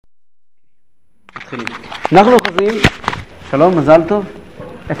מתחילים. אנחנו אוחזים, שלום, מזל טוב.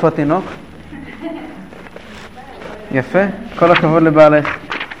 איפה התינוק? יפה, כל הכבוד לבעלך.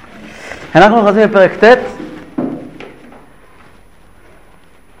 אנחנו אוחזים בפרק ט'.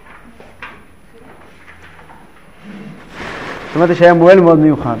 זאת אומרת שהיה מועל מאוד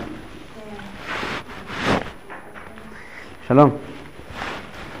מיוחד. שלום.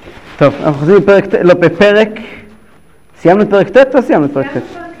 טוב, אנחנו אוחזים בפרק, סיימנו את פרק ט' או סיימנו את פרק ט'?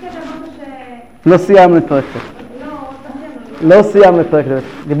 לא סיימנו את פרק ט'. לא סיימנו את פרק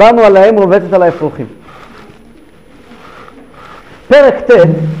ט'. דיברנו על האם רובצת על האפרוחים. פרק ט',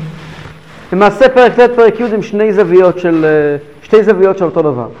 למעשה פרק ט' פרק י' עם שתי זוויות של אותו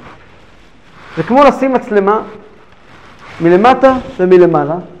דבר. זה כמו לשים מצלמה מלמטה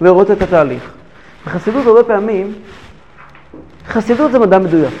ומלמעלה ולראות את התהליך. בחסידות הרבה פעמים, חסידות זה מדע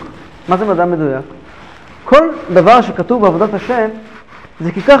מדויק. מה זה מדע מדויק? כל דבר שכתוב בעבודת השם,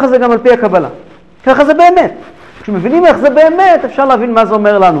 זה כי ככה זה גם על פי הקבלה. ככה זה באמת. כשמבינים איך זה באמת, אפשר להבין מה זה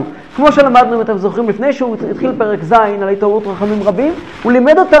אומר לנו. כמו שלמדנו, אם אתם זוכרים, לפני שהוא התחיל פרק ז' על התעוררות רחמים רבים, הוא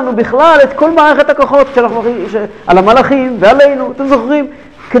לימד אותנו בכלל את כל מערכת הכוחות על המלאכים ועלינו, אתם זוכרים?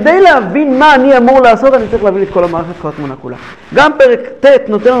 כדי להבין מה אני אמור לעשות, אני צריך להבין את כל המערכת, כל התמונה כולה. גם פרק ט'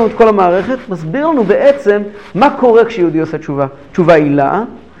 נותן לנו את כל המערכת, מסביר לנו בעצם מה קורה כשיהודי עושה תשובה. תשובה עילאה.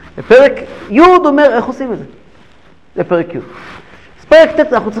 ופרק י' אומר איך עושים את זה. זה פרק י'. אז פרק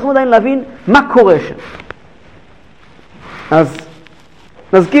ט' אנחנו צריכים עדיין להבין מה קורה שם. אז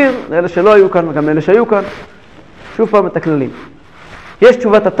נזכיר לאלה שלא היו כאן וגם לאלה שהיו כאן, שוב פעם את הכללים. יש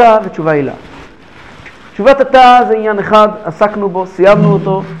תשובת התא ותשובה עילאה. תשובת התא זה עניין אחד, עסקנו בו, סיימנו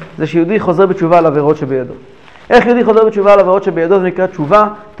אותו, זה שיהודי חוזר בתשובה על עבירות שבידו. איך יהודי חוזר בתשובה על עבירות שבידו? זה נקרא תשובה,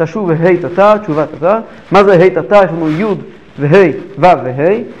 תשוב והי תתא, תשובת התא. מה זה הי תתא? יש לנו י' והי, ו'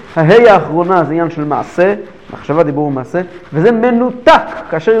 והי. ההי האחרונה זה עניין של מעשה, מחשבה, דיבור ומעשה, וזה מנותק.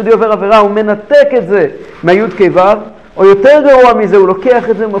 כאשר יהודי עובר עבירה הוא מנתק את זה מהי' כ' ו', או יותר גרוע מזה, הוא לוקח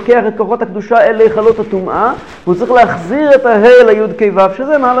את זה, הוא לוקח את כוחות הקדושה אל היכלות הטומאה, והוא צריך להחזיר את ההי לי' כ' ו',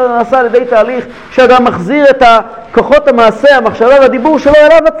 שזה נעשה על ידי תהליך שאדם מחזיר את כוחות המעשה, המחשבה והדיבור שלו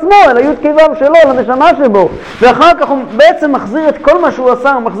אליו עצמו, אל הי' כ' ו' שלו, לנשמה שבו, ואחר כך הוא בעצם מחזיר את כל מה שהוא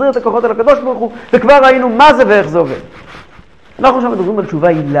עשה, הוא מחזיר את הכוחות אל הקדוש ברוך הוא, וכבר ראינו מה זה ואיך זה עובד. אנחנו עכשיו מדברים על תשובה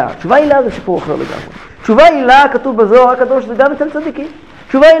עילאה. תשובה עילאה זה סיפור אחר לגמרי. תשובה עילאה, כתוב בזוהר הקדוש, זה גם אצל צדיקים.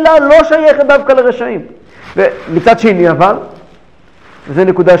 תשובה עילאה לא שייכת דווקא לרשעים. ומצד שני אבל, וזו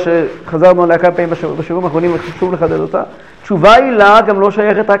נקודה שחזרנו עליה כמה פעמים בשיעורים האחרונים וחשוב לחדד אותה, תשובה עילאה גם לא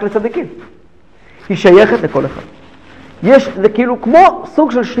שייכת רק לצדיקים. היא שייכת לכל אחד. יש כאילו כמו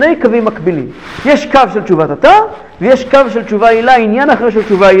סוג של שני קווים מקבילים. יש קו של תשובת התא, ויש קו של תשובה עילאה, עניין אחר של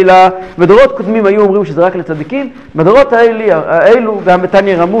תשובה עילאה, ודורות קודמים היו אומרים שזה רק לצדיקים. בדורות האלו, גם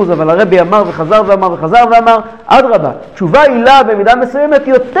בתניא רמוז, אבל הרבי אמר וחזר ואמר וחזר ואמר, אדרבה, תשובה עילאה במידה מסוימת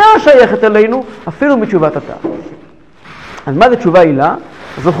יותר שייכת אלינו, אפילו מתשובת התא. אז מה זה תשובה עילאה?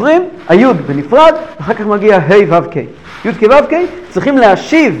 זוכרים? היוד בנפרד, אחר כך מגיע ה' ו' כ'. י' כ' ו' כ', צריכים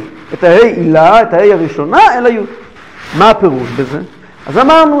להשיב את הה' עילאה, את הה' הראשונה, אל היוד. מה הפירוש בזה? אז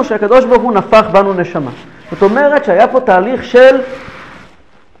אמרנו שהקדוש ברוך הוא נפח בנו נשמה. זאת אומרת שהיה פה תהליך של,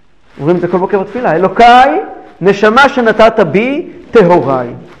 אומרים את זה כל בוקר בתפילה, אלוקיי, נשמה שנתת בי, טהוריי.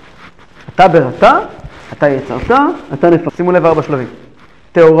 אתה ברתה, אתה יצרת, אתה נפח. שימו לב 4 שלבים.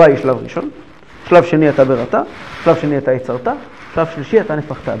 טהוריי שלב ראשון, שלב שני אתה ברתה, שלב שני אתה יצרת, שלב שלישי אתה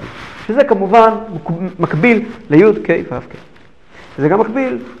נפחת בי. שזה כמובן מקביל ליוד כ' ו' כ'. זה גם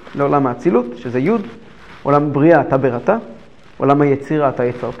מקביל לעולם האצילות, שזה יוד, עולם בריאה אתה ברתה, עולם היצירה אתה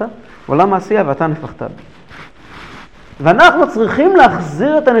יצרת, עולם העשייה ואתה נפחת בי. ואנחנו צריכים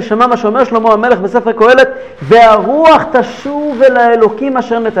להחזיר את הנשמה, מה שאומר שלמה המלך בספר קהלת, והרוח תשוב אל האלוקים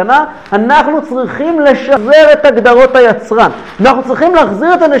אשר נתנה. אנחנו צריכים לשחזר את הגדרות היצרן. אנחנו צריכים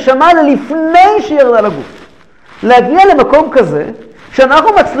להחזיר את הנשמה ללפני שהיא ירדה לגוף. להגיע למקום כזה, שאנחנו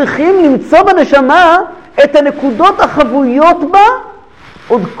מצליחים למצוא בנשמה את הנקודות החבויות בה,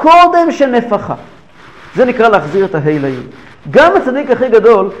 עוד קודם שנפחה. זה נקרא להחזיר את ההי ליוד. גם הצדיק הכי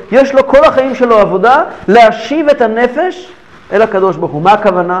גדול, יש לו כל החיים שלו עבודה, להשיב את הנפש אל הקדוש ברוך הוא. מה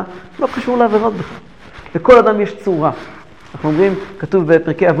הכוונה? לא קשור לעבירות בכלל. לכל אדם יש צורה. אנחנו אומרים, כתוב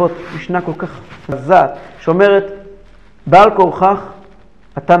בפרקי אבות, משנה כל כך מזעת, שאומרת, בעל כורחך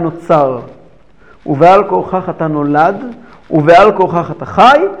אתה נוצר, ובעל כורחך אתה נולד, ובעל כורחך אתה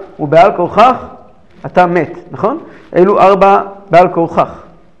חי, ובעל כורחך אתה מת. נכון? אלו 4 בעל כורחך.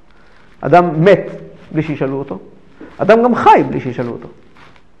 אדם מת בלי שישאלו אותו. אדם גם חי בלי שישאלו אותו.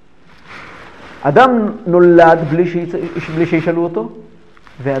 אדם נולד בלי שישאלו אותו,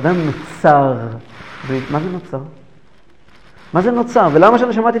 ואדם נוצר. מה זה נוצר? מה זה נוצר? ולמה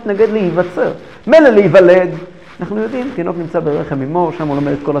שהנשמה תתנגד להיווצר? מילא להיוולד, אנחנו יודעים, תינוק נמצא ברחם אמו, שם הוא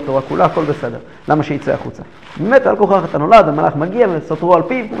לומד את כל התורה כולה, הכל בסדר. למה שיצא החוצה? באמת, על כוכך אתה נולד, המלאך מגיע וסתרו על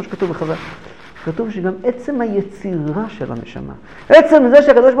פיו, כמו שכתוב בחז"ל. כתוב שגם עצם היצירה של הנשמה, עצם זה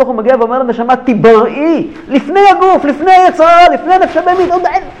שהקדוש ברוך הוא מגיע ואומר לנשמה, תבראי, לפני הגוף, לפני היצרה, לפני נפש הבהמית, עוד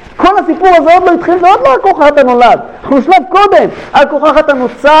אין, כל הסיפור הזה עוד לא התחיל, ועוד לא על כוכך אתה נולד, אנחנו שלב קודם, על כוכך אתה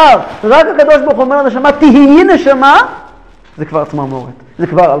נוצר, רק הקדוש ברוך הוא אומר לנשמה, תהיי נשמה, זה כבר צמרמורת, זה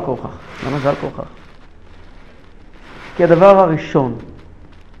כבר על כוכך. למה זה על כוכך? כי הדבר הראשון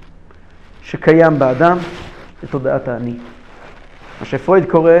שקיים באדם זה תודעת האני. מה שפרויד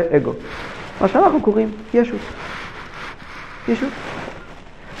קורא אגו. מה שאנחנו קוראים ישות. ישות.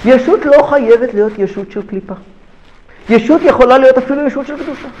 ישות לא חייבת להיות ישות של קליפה. ישות יכולה להיות אפילו ישות של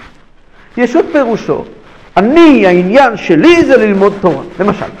קדושה. ישות פירושו, אני, העניין שלי זה ללמוד תורה.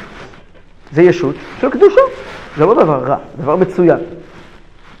 למשל, זה ישות של קדושה. זה לא דבר רע, דבר מצוין.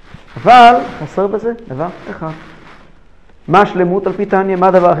 אבל חסר בזה דבר אחד. מה השלמות על פי תניא? מה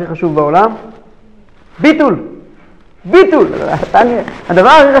הדבר הכי חשוב בעולם? ביטול. ביטול. הדבר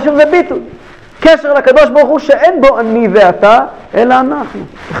הכי חשוב זה ביטול. קשר לקדוש ברוך הוא שאין בו אני ואתה, אלא אנחנו.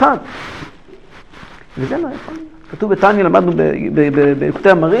 אחד. וזה לא יכול. כתוב בתניא, למדנו בקוטי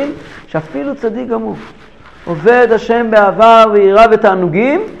המרים, שאפילו צדיק גמור. עובד השם באהבה ויראה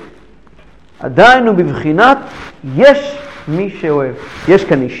ותענוגים, עדיין הוא בבחינת יש מי שאוהב. יש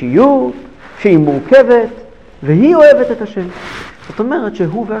כאן אישיות שהיא מורכבת, והיא אוהבת את השם. זאת אומרת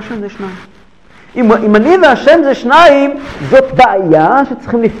שהוא והשם זה שניים. אם אני והשם זה שניים, זאת בעיה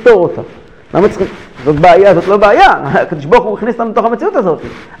שצריכים לפתור אותה. למה צריכים? זאת בעיה, זאת לא בעיה. הקדוש ברוך הוא הכניס לנו לתוך המציאות הזאת.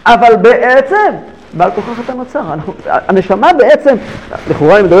 אבל בעצם, בעל כוכך אתה נוצר. הנשמה בעצם,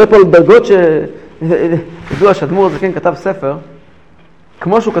 לכאורה אני מדבר פה על דרגות ידוע השדמור הזה, כן, כתב ספר,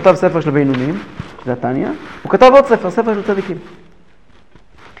 כמו שהוא כתב ספר של בינונים, זה התניא, הוא כתב עוד ספר, ספר של צדיקים.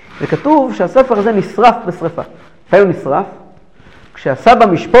 וכתוב שהספר הזה נשרף בשריפה. מתי הוא נשרף? כשהסבא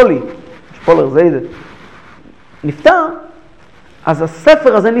משפולי, משפולר זיידה, נפטר, אז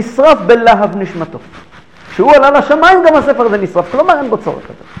הספר הזה נשרף בלהב נשמתו. כשהוא עלה לשמיים גם הספר הזה נשרף, כלומר אין בו צורך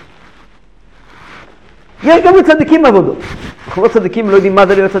כזה. יש גם לצדיקים עבודות. אנחנו לא צדיקים, לא יודעים מה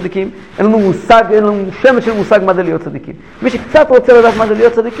זה להיות צדיקים, אין לנו מושג, אין לנו שמץ של מושג מה זה להיות צדיקים. מי שקצת רוצה לדעת מה זה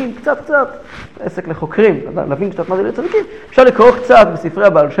להיות צדיקים, קצת, עסק לחוקרים, להבין קצת מה זה להיות צדיקים, אפשר לקרוא קצת בספרי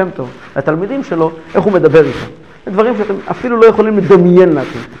הבעל שם טוב, לתלמידים שלו, איך הוא מדבר איתם. זה דברים שאתם אפילו לא יכולים לדמיין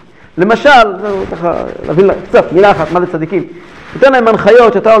לעצמם. למשל, להבין קצת, מילה אחת, מה זה צדיקים. תתן להם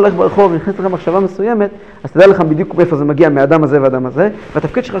הנחיות שאתה הולך ברחוב ונכנס לך מחשבה מסוימת, אז תדע לך בדיוק מאיפה זה מגיע מהאדם הזה והאדם הזה,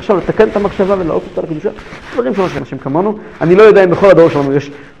 והתפקיד שלך עכשיו לתקן את המחשבה ולעוף אותה לקדושה. דברים שלנו של אנשים כמונו. אני לא יודע אם בכל הדור שלנו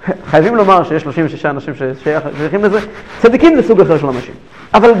יש, חייבים לומר שיש 36 אנשים ששייכים לזה, צדיקים זה סוג אחר של אנשים.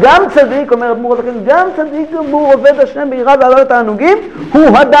 אבל גם צדיק, אומר אדמו"ר הזקן, גם צדיק גמור עובד השם ביראה ועלה לתענוגים,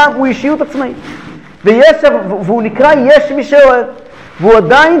 הוא אדם, הוא אישיות עצמאית. והוא נקרא יש מי שאוהב. והוא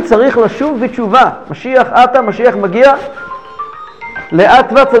עדיין צריך לשוב בתשובה. משיח אתה, משיח מגיע,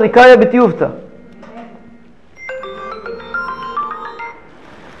 לאט וצדיקאיה בתיובתא.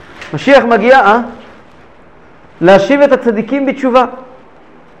 משיח מגיע, להשיב את הצדיקים בתשובה.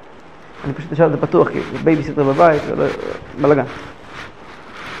 אני פשוט אשאר את זה פתוח, כי זה בייביסיטר בבית, זה לא בלגן.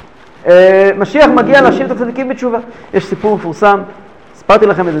 משיח מגיע להשיב את הצדיקים בתשובה. יש סיפור מפורסם, ספרתי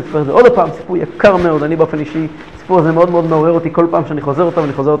לכם את זה עוד פעם, סיפור יקר מאוד, אני באופן אישי, הסיפור הזה מאוד מאוד מעורר אותי כל פעם שאני חוזר אותו,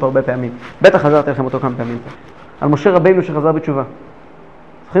 ואני חוזר אותו הרבה פעמים. בטח חזרתי לכם אותו כמה פעמים. על משה רבינו שחזר בתשובה.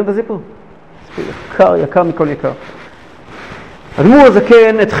 זוכרים את הסיפור? סיפור יקר מכל יקר. אדמו"ר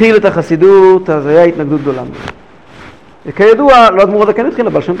הזקן התחיל את החסידות, אז היה התנגדות גדולה. וכידוע, לא אדמו"ר הזקן התחיל,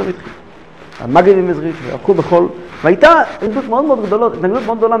 אבל שם טוב התחיל. המגיד ממזריץ' וערכו בכל, והייתה התנגדות מאוד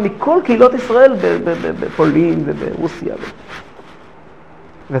מאוד גדולה מכל קהילות ישראל בפולין וברוסיה.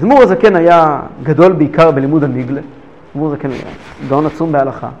 ואדמו"ר הזקן היה גדול בעיקר בלימוד הנגלה. אדמו"ר הזקן היה גאון עצום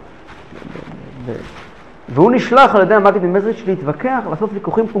בהלכה. והוא נשלח על ידי המגיד ממזריץ' להתווכח, לעשות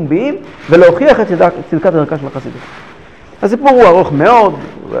ויכוחים פומביים ולהוכיח את צדקת דרכה של החסידות. הסיפור הוא ארוך מאוד,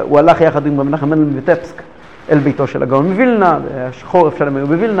 הוא הלך יחד עם רבי מנחם מנדל מוויטבסק אל ביתו של הגאון מווילנה, חורף שלהם היו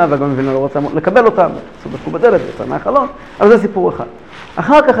בווילנה, והגאון מווילנה לא רצה לקבל אותם, עשו דפקו בדלת, יצא מהחלון, אבל זה סיפור אחד.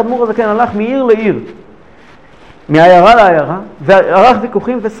 אחר כך אדמו"ר הזקן הלך מעיר לעיר, מהעיירה לעיירה, וערך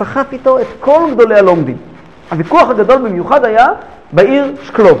ויכוחים וסחף איתו את כל גדולי הלומדים. הוויכוח הגדול במיוחד היה בעיר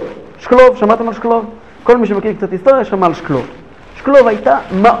שקלוב. שקלוב, שמעתם על שקלוב? כל מי שמכיר קצת היסטוריה שמע על שקלוב. שקלוב הייתה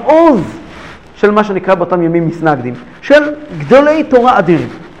מעוז של מה שנקרא באותם ימים מסנגדים, של גדולי תורה אדירים.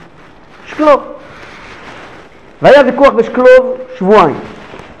 שקלוב. והיה ויכוח בשקלוב שבועיים.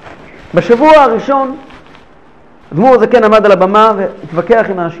 בשבוע הראשון, אדמו"ר הזקן עמד על הבמה והתווכח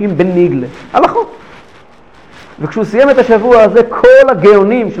עם אנשים בניגלה, הלכות. וכשהוא סיים את השבוע הזה, כל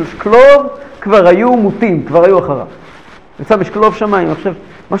הגאונים של שקלוב כבר היו מוטים, כבר היו אחריו. יצא בשקלוב שמיים, אני חושב,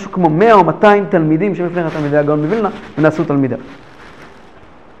 משהו כמו 100 או 200 תלמידים שמפני תלמידי הגאון מווילנה, ונעשו תלמידיו.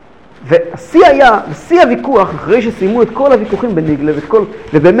 והשיא היה, בשיא הוויכוח, אחרי שסיימו את כל הוויכוחים בניגלה,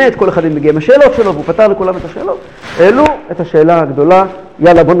 ובאמת כל אחד מגיע עם השאלות שלו, והוא פתר לכולם את השאלות, העלו את השאלה הגדולה,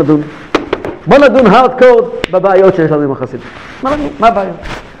 יאללה בוא נדון. בוא נדון הארדקורד בבעיות שיש לנו עם החסידות. מה הבעיות?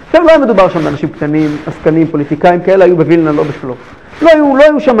 עכשיו לא היה מדובר שם באנשים קטנים, עסקנים, פוליטיקאים, כאלה היו בווילנה, לא בשלום. לא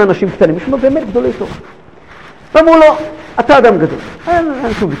היו שם אנשים קטנים, יש שם באמת גדולי תורה. ואמרו לו, אתה אדם גדול.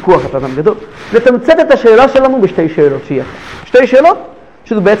 אין שום ויכוח, אתה אדם גדול. לתמצת את השאלה שלנו בשתי שאלות שיהיה. שתי שאלות,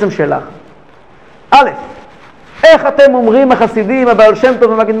 שזו בעצם שאלה אחת. א', איך אתם אומרים החסידים, הבעל שם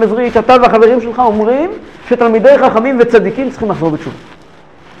טוב ומגד מזריץ', אתה והחברים שלך אומרים שתלמידי חכמים וצדיקים צריכים לחזור בתשובה.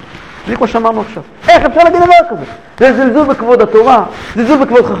 זה כמו שאמרנו עכשיו. איך אפשר להגיד דבר כזה? זה זלזול בכבוד התורה, זלזול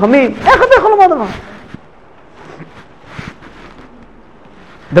בכבוד חכמים. איך אתה יכול לומר דבר?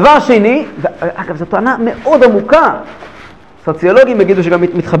 דבר שני, אגב, זו טענה מאוד עמוקה. סוציולוגים יגידו שגם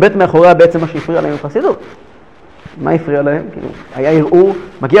מתחבט מאחוריה בעצם מה שהפריע להם בחסידות. מה הפריע להם? כאילו, היה ערעור,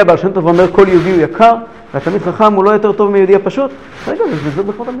 מגיע בעל שם טוב ואומר כל יהודי הוא יקר, והתלמיד חכם הוא לא יותר טוב מיהודי הפשוט. רגע, זה זלזול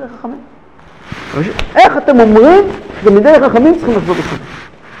בכבוד תלמידי חכמים. איך אתם אומרים שתלמידי חכמים צריכים לחזור בתשובה?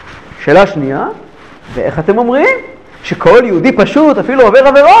 שאלה שנייה, ואיך אתם אומרים שכל יהודי פשוט, אפילו עובר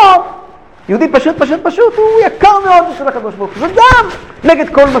עבירות, יהודי פשוט, הוא יקר מאוד בשביל הקדוש ברוך הוא. זה גם נגד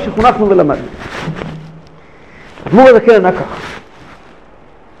כל מה שחונכנו ולמדנו. אדמו"ר הזקן ענה כך.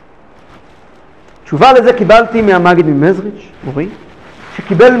 תשובה לזה קיבלתי מהמגיד ממזריץ', מורי,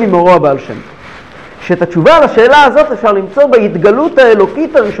 שקיבל ממורו הבעל שם. שאת התשובה לשאלה הזאת אפשר למצוא בהתגלות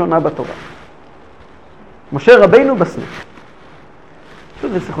האלוקית הראשונה בתורה. משה רבינו בסנה.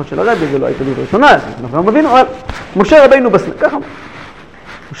 זה שיחות של הרבי, זה לא הייתה לי ראשונה, אנחנו מבינו, אבל משה רבינו בסנה, ככה.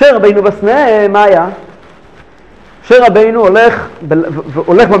 משה רבינו בסנה, מה היה? משה רבינו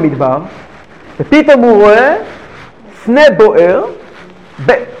הולך במדבר, ופתאום הוא רואה סנה בוער,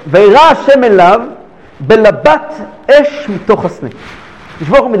 וירא השם אליו בלבת אש מתוך הסנה.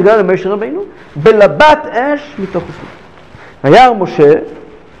 נשבוך הוא מתגלה למשה רבינו, בלבת אש מתוך הסנה. וירא משה,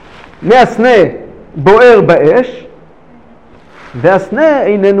 מהסנה בוער באש, והסנה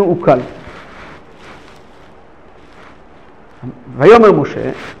איננו עוקל. ויאמר משה,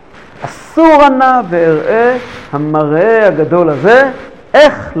 אסור נא ואראה המראה הגדול הזה,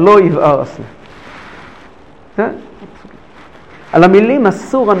 איך לא יבער הסנה. על המילים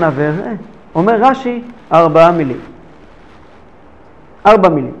אסור נא ואראה, אומר רש"י 4 מילים. 4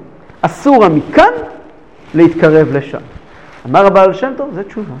 מילים. אסור מכאן להתקרב לשם. אמר הבעל שם טוב, זה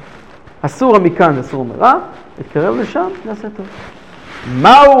תשובה. אסור מכאן, אסור מרע, להתקרב לשם, נעשה טוב.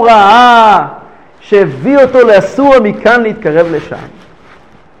 מה הוא ראה שהביא אותו לאסור מכאן להתקרב לשם?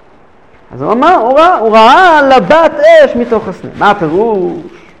 אז הוא אמר, הוא ראה לבת אש מתוך הסנה. מה הפירוש?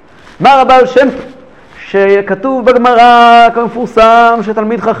 אמר הבעל שם טוב, שכתוב בגמרא כמפורסם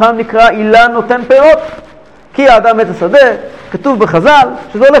שתלמיד חכם נקרא עילאה נותן פירות. כי האדם עץ השדה, כתוב בחז"ל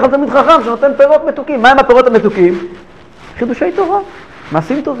שזה הולך על תלמיד חכם שנותן פירות מתוקים. מה הם הפירות המתוקים? חידושי תורה,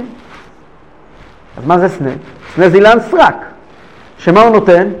 מעשים טובים. אז מה זה סנה? סנה זה אילן סרק. שמה הוא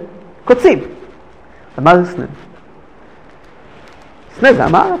נותן? קוצים. אז מה זה סנה? סנה זה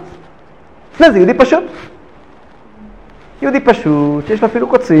עם הארץ. סנה זה יהודי פשוט. יהודי פשוט, שיש לו אפילו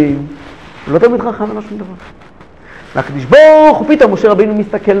קוצים. הוא לא תלמיד חכם ולא שום דבר. והקדוש ברוך הוא פתאום משה רבינו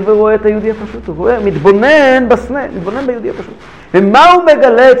מסתכל ורואה את היהודי הפשוט. הוא רואה, מתבונן בסנה, מתבונן ביהודי הפשוט. ומה הוא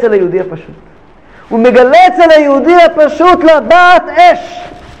מגלה אצל היהודי הפשוט? הוא מגלה אצל היהודי הפשוט לבת אש.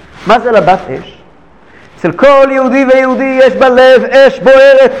 מה זה לבת אש? אצל כל יהודי ויהודי יש בלב אש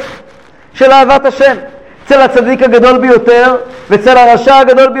בוערת של אהבת השם. אצל הצדיק הגדול ביותר ואצל הרשע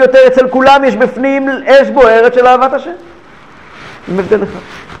הגדול ביותר, אצל כולם יש בפנים אש בוערת של אהבת השם. עם הבדל אחד.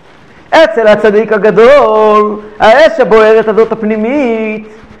 אצל הצדיק הגדול, האש הבוערת הזאת הפנימית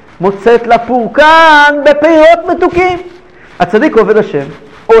מוצאת לה פורקן בפירות מתוקים. הצדיק עובד השם,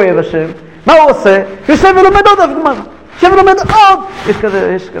 אוהב השם. מה הוא עושה? יושב ולומד עוד גמרא. יושב ולומד עוד.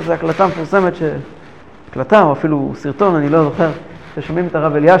 יש כזה הקלטה מפורסמת הקלטה או אפילו סרטון, אני לא זוכר, ששומעים את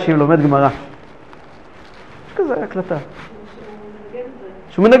הרב אלישיב לומד גמרא. יש כזה הקלטה.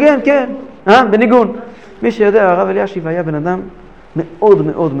 שהוא מנגן, כן. בניגון. מי שיודע, הרב אלישיב היה בן אדם מאוד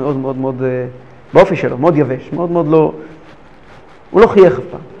מאוד מאוד מאוד מאוד, באופי שלו, מאוד יבש, מאוד מאוד לא, הוא לא חייך אף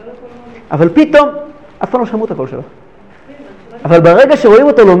פעם. אבל פתאום, אף פעם לא שמעו את הקול שלו. אבל ברגע שרואים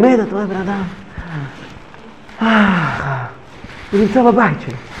אותו לומד, אתה רואה בן אדם, הוא נמצא בבית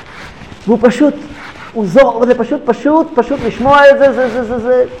שלו. והוא פשוט, הוא זור, זה פשוט לשמוע את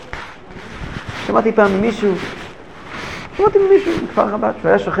זה. שמעתי פעם ממישהו מכפר חב"ד,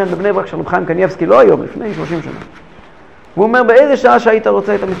 שהיה שכן בבני ברק של רב חיים קניבסקי, לא היום, לפני 30 שנה. והוא אומר, באיזה שעה שהיית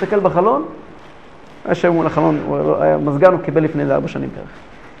רוצה, היית מסתכל בחלון, השם מול החלון, המזגן הוא קיבל לפני 4 שנים בערך.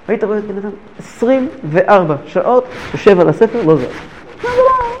 והיית רואה את בן אדם 24 שעות יושב על הספר, לא זז.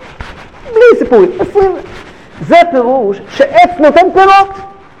 בלי סיפורים, 20. זה פירוש שעץ נותן פירות,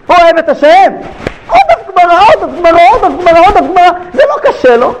 אוהב את השם. עוד אף גמרא, עוד אף גמרא, עוד אף גמרא, עוד אף גמרא. זה לא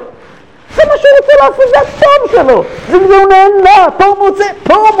קשה לו. זה מה שהוא רוצה לעשות, זה הטוב שלו. זה הוא נהנה, פה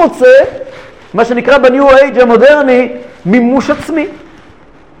הוא מוצא, מה שנקרא בניו אייג' המודרני, מימוש עצמי.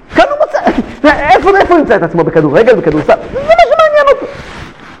 כאן הוא מוצא, איפה הוא ימצא את עצמו? בכדורגל, בכדורסל? זה מה שמעניין אותו.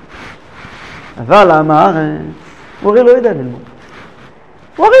 אבל עם הארץ, הוא הרי לא יודע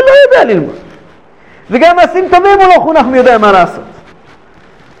ללמוד. וגם מעשים טובים הוא לא חונך מי יודע מה לעשות.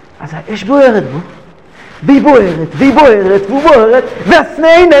 אז האש בוערת בו, והיא בוערת,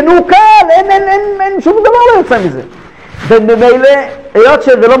 והסנה איננו קל, אין שום דבר לא יוצא מזה. וממילא, היות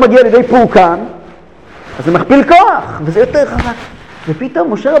שזה לא מגיע לידי פורקן, אז זה מכפיל כוח, וזה יותר חזק.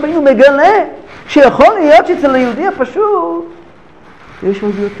 ופתאום משה רבינו מגלה שיכול להיות שאצל היהודי הפשוט יש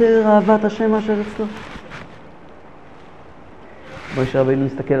עוד יותר אהבת השם מאשר אצלו. משה רבינו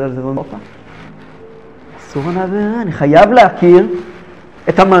מסתכל על זה ואומר, אסור הנעבר, אני חייב להכיר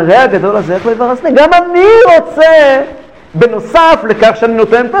את המראה הגדול הזה, איך לא יברסנה. גם אני רוצה, בנוסף לכך שאני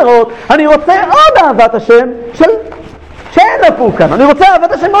נותן פירות, אני רוצה עוד אהבת השם שאין לה פורקן. אני רוצה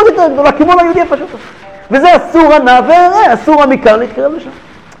אהבת השם מאוד יותר גדולה, כמו ליהודי הפשוט. וזה אסור הנעבר, אסור המכאן להתקרב לשם.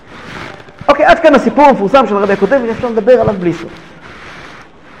 אוקיי, עד כאן הסיפור המפורסם של הרבי הכותב, ויש לו לדבר עליו בלי סוף.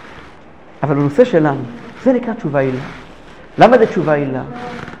 אבל בנושא שלנו, זה נקרא תשובה עילאה. למה זה תשובה עילאה?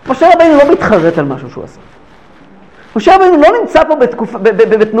 משה רבינו לא מתחרט על משהו שהוא עשה. משה רבינו לא נמצא פה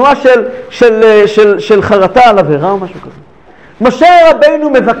בתנועה של חרטה על עבירה או משהו כזה. משה רבינו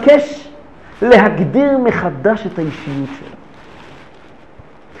מבקש להגדיר מחדש את האישיות שלו.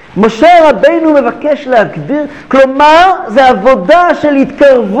 משה רבינו מבקש להגדיר, כלומר, זה עבודה של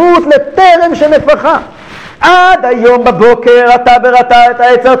התקרבות לטרם שנפחה. עד היום בבוקר אתה בראתה את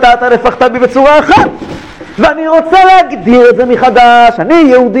העצר, אתה נפחת בי בצורה אחת. ואני רוצה להגדיר את זה מחדש, אני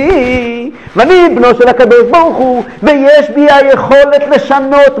יהודי, ואני בנו של הקדוש ברוך הוא, ויש בי היכולת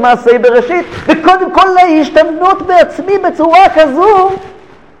לשנות מעשי בראשית, וקודם כל להשתנות בעצמי בצורה כזו,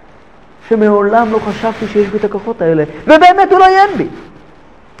 שמעולם לא חשבתי שיש בי את הכוחות האלה, ובאמת אולי אין בי.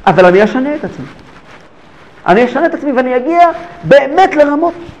 אבל אני אשנה את עצמי. אני אשנה את עצמי ואני אגיע באמת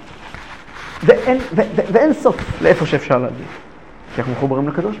לרמות. ואין סוף לאיפה שאפשר להגיע. כי אנחנו מחוברים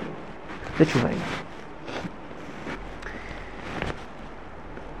לקדוש. זה תשובה עילאה.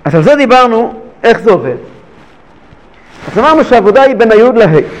 אז על זה דיברנו, איך זה עובד. אז אמרנו שהעבודה היא בין היוד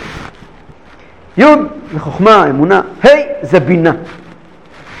להי. יוד זה חוכמה, אמונה. הי זה בינה.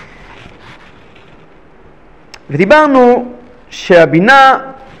 ודיברנו שהבינה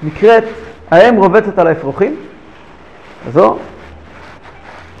נקראת, האם רובצת על האפרוחים. הזו.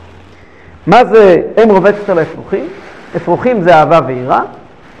 מה זה אם רובצת על האפרוחים? אפרוחים זה אהבה ויראה.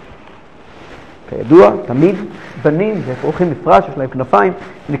 כידוע, תמיד בנים זה אפרוחים מפרש, יש להם כנפיים,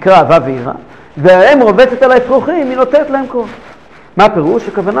 נקרא אהבה ויראה. והאם רובצת על האפרוחים, היא נותנת להם כוח. מה הפירוש?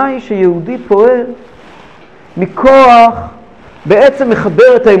 הכוונה היא שיהודי פועל מכוח, בעצם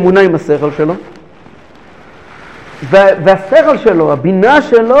מחבר את האמונה עם השכל שלו. והשכל שלו, הבינה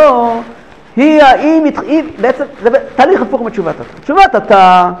שלו, היא בעצם, זה תהליך הפוך מתשובת התא. תשובת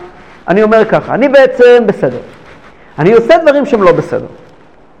התא, אני אומר ככה, אני בעצם בסדר. אני עושה דברים שהם לא בסדר.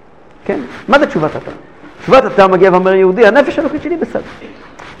 כן? מה זה תשובת התא? תשובת התא מגיע ואומר יהודי, הנפש האלוקית שלי בסדר.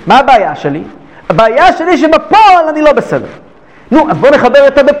 מה הבעיה שלי? הבעיה שלי שבפועל אני לא בסדר. נו, אז בוא נחבר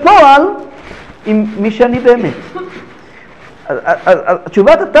את הבפועל עם מי שאני באמת.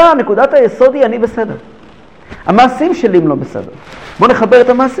 תשובת התא, נקודת היסוד היא אני בסדר. המעשים שלי הם לא בסדר. בוא נחבר את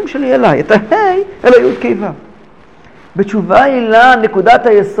המעשים שלי אליי, את ההי אל היוד קיבה. בתשובה עילאה, נקודת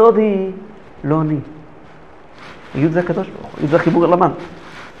היסוד היא לא אני. היוד זה הקדוש ברוך הוא, היוד זה החיבור למן.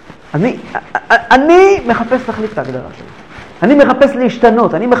 אני מחפש להחליף את ההגדרה שלי. אני מחפש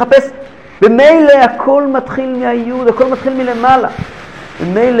להשתנות, אני מחפש, במילא הכל מתחיל מהיוד, הכל מתחיל מלמעלה.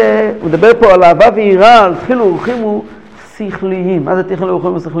 במילא, הוא מדבר פה על אהבה ויראה, על תחילו ורחימו שכליים. מה זה תחילו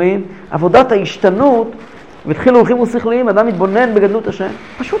ורחימו שכליים? עבודת ההשתנות, ותחילו ורחימו שכליים, אדם מתבונן בגדלות השם.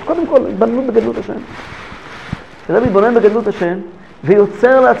 פשוט קודם כל, התבוננות בגדלות השם. אדם מתבונן בגדלות השם,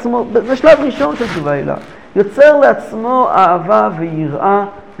 ויוצר לעצמו, זה שלב ראשון של תשובה עילאה, יוצר לעצמו אהבה ויראה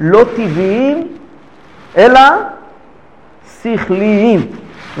לא טבעיים, אלא שכליים.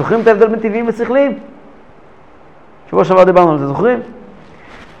 זוכרים את ההבדל בין טבעיים ושכליים? שבוע שעבר דיברנו על זה, זוכרים?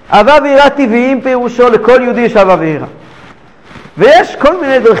 אהבה ויראה טבעיים פירושו, לכל יהודי יש אהבה ויראה. ויש כל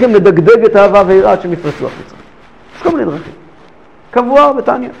מיני דרכים לדגדג את האהבה ויראה עד שהם יפרצו החוצה. יש כל מיני דרכים. קבוע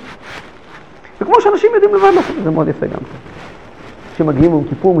בתניא. וכמו שאנשים יודעים לבד לעשות, זה מאוד יפה גם כן. שמגיעים ביום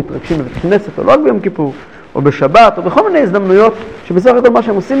כיפור, מתרגשים בבית הכנסת, או לא רק ביום כיפור, או בשבת, או בכל מיני הזדמנויות, שבסך הכל מה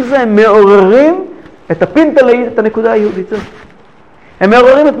שהם עושים זה, הם מעוררים את הפינטלאית, את הנקודה היהודית. הם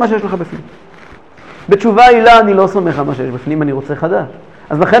מעוררים את מה שיש לך בפנים. בתשובה עילאה אני לא סומך על מה שיש בפנים, אני רוצה חדש.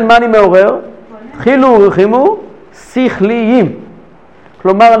 אז לכן מה אני מעורר? תחילו ורחימו שכליים.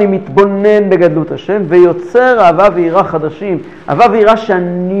 כלומר, אני מתבונן בגדלות השם ויוצר אהבה ויראה חדשים. אהבה ויראה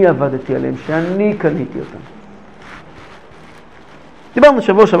שאני עבדתי עליהם, שאני קניתי אותם. דיברנו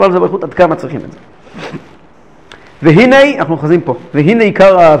שבוע שעבר על זה באיכות עד כמה צריכים את זה. והנה, אנחנו חוזרים פה, והנה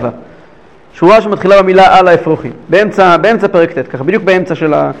עיקר האהבה. שורה שמתחילה במילה על האפרוחים. באמצע פרק ט', ככה, בדיוק באמצע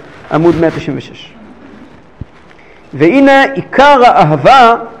של העמוד 196. והנה עיקר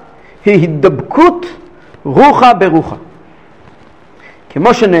האהבה היא דבקות רוחה ברוחה.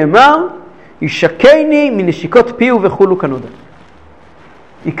 כמו שנאמר, ישקני מנשיקות פיהו וכולו כנודע.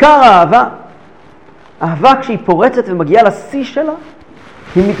 עיקר האהבה, אהבה כשהיא פורצת ומגיעה לשיא שלה,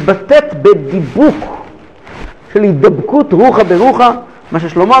 היא מתבטאת בדיבוק של הידבקות רוחה ברוחה, מה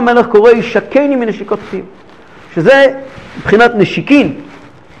ששלמה המלך קורא ישקני מנשיקות פיהו. שזה מבחינת נשיקין,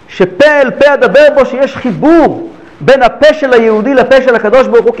 שפה אל פה אדבר בו, שיש חיבור בין הפה של היהודי לפה של הקדוש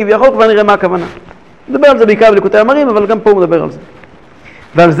ברוך הוא כביכול, כבר נראה מה הכוונה. מדבר על זה בעיקר בליקוטי המרים, אבל גם פה הוא מדבר על זה.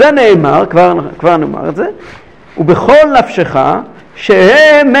 ועל זה נאמר, כבר נאמר את זה, ובכל נפשך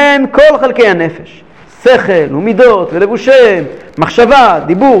שהם כל חלקי הנפש, שכל ומידות ולבושם, מחשבה,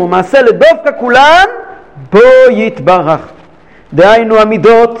 דיבור ומעשה לדווקא כולן, בו יתברך. דהיינו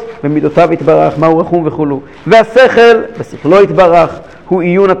המידות, במידותיו יתברך, מהו רחום וכולו. והשכל, בשכלו יתברך, הוא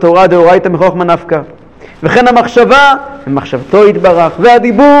עיון התורה דאורייתא מחוכמה נפקא. וכן המחשבה, במחשבתו יתברך,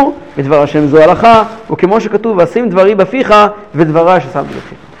 והדיבור, בדבר השם זו הלכה, וכמו שכתוב, ואשים דברי בפיך, ודברה ששמתי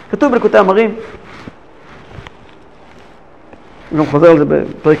בפיך. כתוב בליקוטי המרים, גם חוזר על זה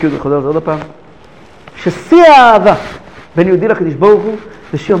בפרק י' וחוזר על זה עוד הפעם, ששיא האהבה בין יהודי לקדוש ברוך הוא,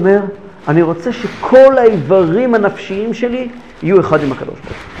 זה שאומר, אני רוצה שכל האיברים הנפשיים שלי יהיו אחד עם הקדוש ברוך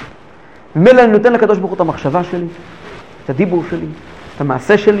הוא. ומילא אני נותן לקדוש ברוך הוא את המחשבה שלי, את הדיבור שלי, את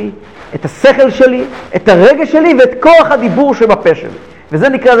המעשה שלי, את השכל שלי, את הרגש שלי ואת כוח הדיבור שבפה שלי. וזה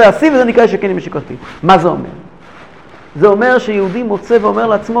נקרא זה עשי וזה נקרא שכן עם משיקותי. מה זה אומר? זה אומר שיהודי מוצא ואומר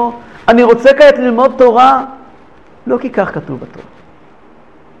לעצמו, אני רוצה כעת ללמוד תורה, לא כי כך כתוב בתורה.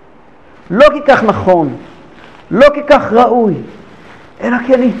 לא כי כך נכון, לא כי כך ראוי, אלא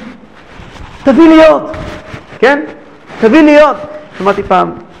כי אני. תביא להיות, כן? תביא להיות. שמעתי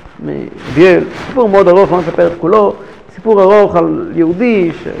פעם מרבינו, סיפור מאוד ארוך, לא נספר את כולו, סיפור ארוך על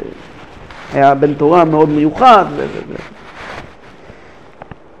יהודי שהיה בן תורה מאוד מיוחד.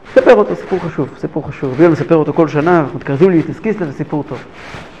 ספר אותו, סיפור חשוב. רבינו מספר אותו כל שנה, אנחנו מתקרבים להתעסקיס לזה, סיפור טוב.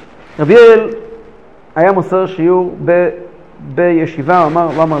 רבינו היה מוסר שיעור בישיבה, הוא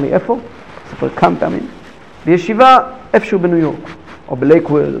לא אמר לי איפה, ספר כמה פעמים, בישיבה איפשהו בניו יורק, או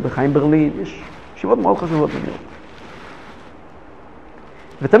בלייקווד, בחיים ברלין, יש ישיבות מאוד חשובות בניו יורק.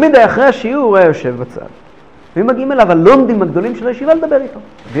 ותמיד אחרי השיעור הוא היה יושב בצד. והם מגיעים אליו הלונדים הגדולים של הישיבה לדבר איתו.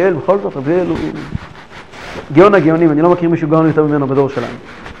 רבינו, בכל זאת, רבינו הוא גאון הגאונים, אני לא מכיר מישהו גאון יותר ממנו בדור שלנו.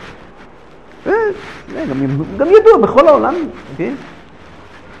 גם ידוע בכל העולם, כן?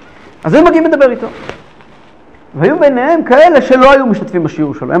 אז הם מגיעים לדבר איתו. והיו ביניהם כאלה שלא היו משתתפים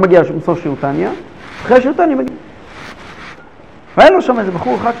בשיעור שלו. הם מגיעים לסוף שיעור תניא, אחרי השיעור תניא מגיעים. והיה לו שם איזה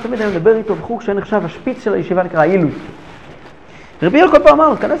בחור אחד שתמיד היה מדבר איתו, בחור שנחשב השפיץ של הישיבה נקרא עילאה. רבינו כל פעם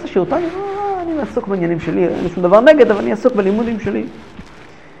אמר, תכנס לשיעור תניא, אני אעסוק בעניינים שלי, אין לי שום דבר נגד, אבל אני אעסוק בלימודים שלי.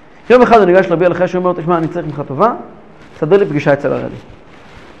 יום אחד אני ניגש לרבינו אחרי שהוא אומר, תשמע, אני צריך ממך טובה, סדר לי פגישה אצל הרבי.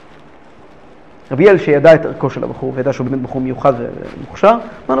 רבינו שידע את ערכו של הבחור, וידע שהוא באמת בחור מיוחד ומוכשר,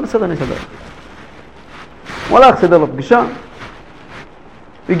 אמר לו, בסדר, אני אסדר. הוא הלך, סדר לו פגישה, הוא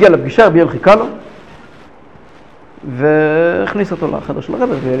הגיע לפגישה, רבינו חיכה לו, והכניס אותו לחדר של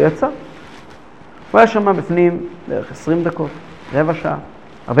הרבי, רבינו יצא. הוא היה שם בפנים בערך 20 דקות, רבע שעה,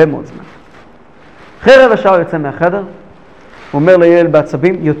 הרבה מאוד זמן. אחרי רבע שעה הוא יוצא מהחדר, הוא אומר לילד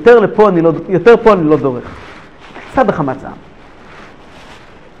בעצבים, יותר פה אני לא דורך. קצת בחמת זעם.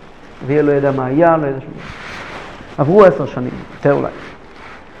 רבינו לא ידע מה היה, לא ידע שום דבר. עברו 10 שנים, יותר אולי.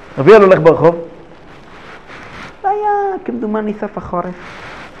 רבינו הולך ברחוב, זה היה כמדומני סוף החורף.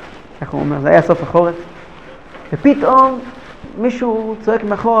 איך הוא אומר? זה היה סוף החורף. ופתאום מישהו צועק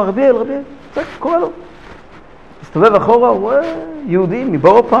מאחורה, רבינו, צועק, קורא לו. מסתובב אחורה, הוא רואה יהודי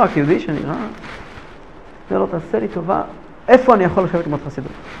מבורו פארק, יהודי שנראה. אומר לו, תעשה לי טובה, איפה אני יכול לשבת עם עוד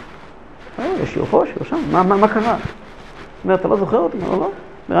חסידות? יש שיעור פה, שיעור שם, מה קרה? אומר, אתה לא זוכר אותי? אומר, לא.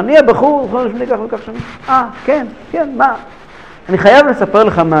 אומר, אני הבחור, זוכר לשמי כך וכך שנים. כן, מה? אני חייב לספר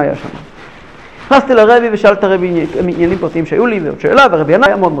לך מה היה שם. נכנסתי לרבי ושאלת הרבי עניינים פרטיים שהיו לי, ועוד שאלה, והרבי ענה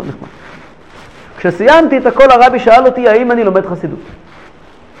היה מאוד מאוד נחמד. כשסיימתי את הכל הרבי שאל אותי האם אני לומד חסידות.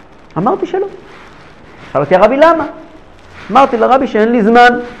 אמרתי שלא. שאל אותי הרבי למה? אמרתי לרבי שאין לי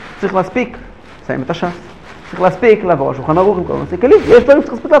זמן, צריך להספיק, לסיים את הש"ס. צריך להספיק לעבור על שולחן ערוך עם כל מיני כלים, יש דברים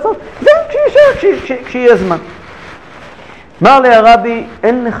שצריך להספיק לעשות, זה כשיהיה זמן. אמר לי הרבי,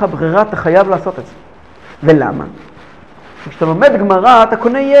 אין לך ברירה, אתה חייב לעשות את זה. ולמה? כשאתה לומד גמרא, אתה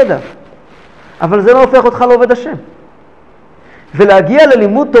קונה ידע, אבל זה לא הופך אותך לעובד השם. ולהגיע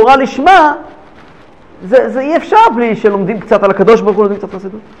ללימוד תורה לשמה, זה אי אפשר בלי שלומדים קצת על הקדוש ברוך הוא, לומדים קצת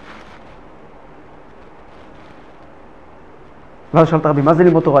חסידות. ואז שאלת הרבי, מה זה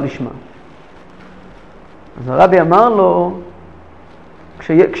לימוד תורה לשמה? אז הרבי אמר לו,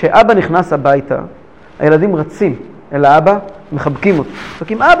 כשאבא נכנס הביתה, הילדים רצים אל האבא, מחבקים אותו.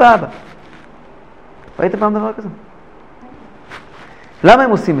 צועקים, אבא, אבא. ראית פעם דבר כזה? למה הם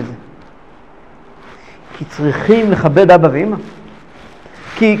עושים את זה? כי צריכים לכבד אבא ואמא.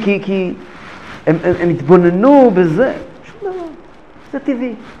 כי הם התבוננו בזה. שום דבר. זה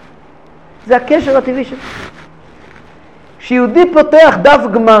טבעי. זה הקשר הטבעי שלו. שיהודי פותח דף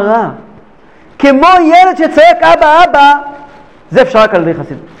גמרא, כמו ילד שצועק אבא, אבא, זה אפשר רק על ידי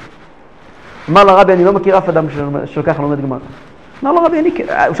חסידות. אמר לרבי, אני לא מכיר אף אדם שלוקח לומד גמרא. אמר לרבי,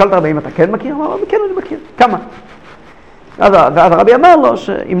 הוא שאל את הרבי, אם אתה כן מכיר? אמר לרבי, כן, אני מכיר. כמה? ואז הרבי אמר לו,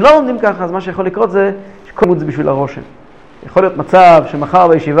 שאם לא לומדים ככה, אז מה שיכול לקרות זה שכל לימוד זה בשביל הרושם. יכול להיות מצב שמחר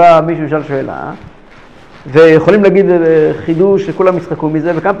בישיבה מישהו ישאל שאלה, ויכולים להגיד חידוש שכולם יצחקו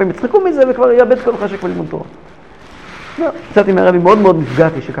מזה, וכמה פעמים יצחקו מזה, וכבר יאבד כל חשק בלימוד תורה. קצת עם הרבי, מאוד מאוד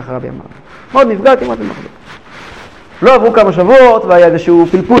נפגעתי שככה הרבי אמר. מאוד נפגעתי, מאוד נפגעתי. לא עברו כמה שבועות, והיה איזשהו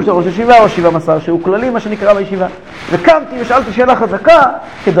פלפול של ראש ישיבה, או שיבה מסר, שהוא כללי, מה שנקרא בישיבה. וקמתי ושאלתי שאלה חזקה,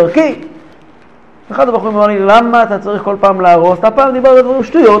 כדרכי. אחד הבחורים אמר לי, למה אתה צריך כל פעם להרוס? אתה פעם דיבר על דברים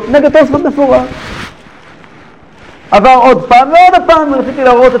שטויות, נגד תוספות מפורש. עבר עוד פעם, ועוד פעם רציתי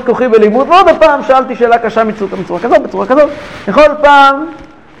להראות את כוחי בלימוד, ועוד פעם שאלתי שאלה קשה בצורה כזאת, בצורה כזאת. בכל פעם,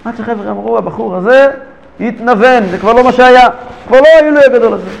 מה שחבר'ה אמרו, הבחור הזה התנוון, זה כבר לא מה שהיה, כבר לא העילוי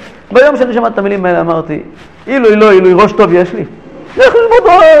הגדול הזה. ביום שאני שמעתי את המילים האלה אמרתי, עילוי לא, עילוי ראש טוב יש לי. זה איך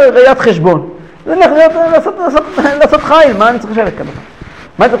ללמוד ראיית חשבון. זה לעשות חיל, מה אני צריך לשבת כאן?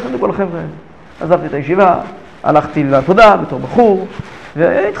 מה אני צריך לעשות לכל החבר'ה האלה? עזבתי את הישיבה, הלכתי לעבודה בתור בחור,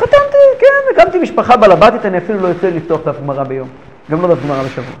 והתחתנתי, כן, הקמתי משפחה בלבתית, אני אפילו לא יוצא לפתוח דף גמרא ביום, גם לא דף גמרא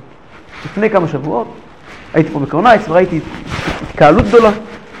בשבוע. לפני כמה שבועות, הייתי פה בקרנייץ וראיתי התקהלות גדולה,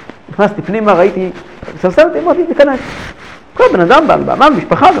 נכנסתי פנימה, ראיתי, סלסלתי, אמרתי, תיכנס. כל בן אדם בעל בעמה,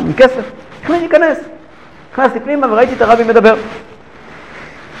 משפחה, גם עם כסף, החליט להיכנס. נכנסתי פנימה וראיתי את הרבי מדבר.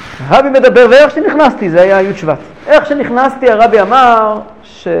 הרבי מדבר, ואיך שנכנסתי, זה היה י' שבט. איך שנכנסתי, הרבי אמר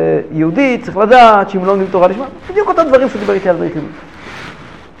שיהודי צריך לדעת שאם לא לומדים תורה לשמה, בדיוק אותם דברים שהוא דיבר איתי על דברים.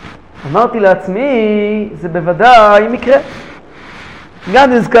 אמרתי לעצמי, זה בוודאי מקרה.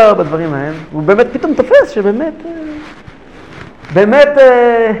 גם נזכר בדברים ההם, הוא באמת פתאום תופס שבאמת,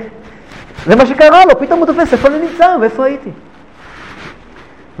 זה מה שקרה לו, פתאום הוא תופס, איפה אני נמצא ואיפה הייתי.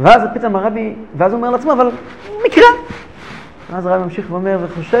 ואז פתאום הרבי, ואז הוא אומר לעצמו, אבל מקרה. ואז הרבי ממשיך ואומר,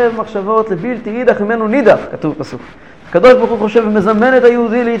 וחושב מחשבות לבלתי יידח ממנו נידח, כתוב פסוק. הקדוש ברוך הוא חושב ומזמן את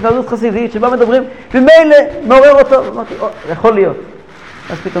היהודי להתוועדות חסידית, שבה מדברים, ומילא מעורר אותו. אמרתי, יכול להיות.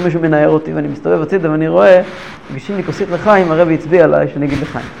 אז פתאום מישהו מנער אותי, ואני מסתובב הצידה, ואני רואה, מגישים לי כוסית לחיים, הרבי הצביע עליי, שאני אגיד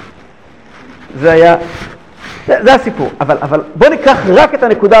לחיים. זה היה, זה הסיפור. אבל בוא ניקח רק את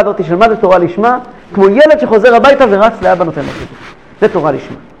הנקודה הזאת של מה זה תורה לשמה, כמו ילד שחוזר הביתה ורץ לאבא נותן לו חידוש. זה תורה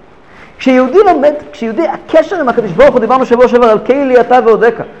לשמה. כשיהודי לומד, כשיהודי הקשר עם הקדוש ברוך הוא, דיברנו שבוע שעבר על קהילי אתה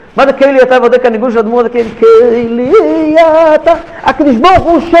ועודקה. מה זה קהילי אתה ועודקה? ניגון של הדמור הזה, קהילי אתה, הקדוש ברוך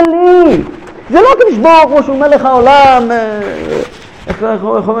הוא שלי. זה לא הקדוש ברוך הוא שהוא מלך העולם, איך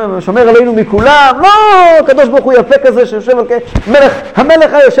אומר, שומר עלינו מכולם. לא, הקדוש ברוך הוא יפה כזה שיושב על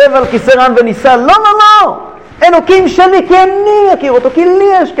המלך היושב על כיסא רם וניסה. לא, לא, לא. אלוקים שלי, כי אני אכיר אותו, כי לי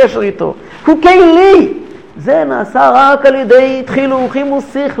יש קשר איתו. הוא קהילי. זה נעשה רק על ידי תחילוכים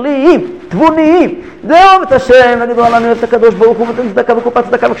ושכליים, תבוניים. לאהוב את השם, להגיד לו, אני אוהב את הקדוש ברוך הוא, ותן צדקה וקופת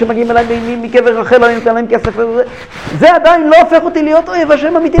צדקה, וכשמגיעים אליי מקבר רחל, אני נותן להם כסף וזה. זה עדיין לא הופך אותי להיות אוהב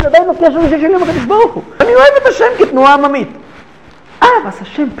השם אמיתי, עדיין לא קשר שלי עם הקדוש ברוך הוא. אני אוהב את השם כתנועה עממית. אז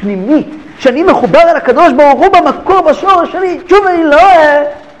השם פנימי, שאני מחובר אל הקדוש ברוך הוא במקור, בשורש שלי, תשובה אני לא אוהב.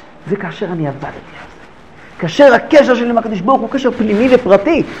 זה כאשר אני עבדתי על זה. כאשר הקשר שלי עם הקדוש ברוך הוא קשר פנימי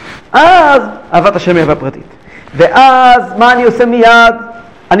ופרטי, אז אהבת השם היא אהבה פרטית. ואז מה אני עושה מיד?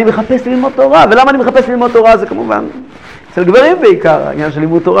 אני מחפש ללמוד תורה. ולמה אני מחפש ללמוד תורה? זה כמובן אצל גברים בעיקר, העניין של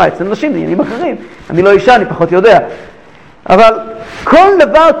לימוד תורה. אצל נשים זה עניינים אחרים. אני לא אישה, אני פחות יודע. אבל כל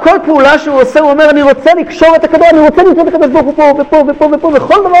דבר, כל פעולה שהוא עושה, הוא אומר, אני רוצה לקשור את הקדוש, אני רוצה למצוא את הקדוש ברוך הוא פה ופה ופה ופה,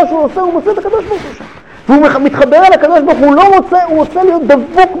 וכל דבר שהוא עושה, הוא מוצא את הקדוש ברוך הוא שם. והוא מתחבר אל הקדוש ברוך הוא, הוא רוצה להיות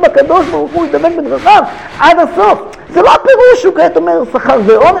דבוק בקדוש ברוך הוא, ידבק בדרכיו עד הסוף. זה לא הפירוש שהוא כעת אומר שכר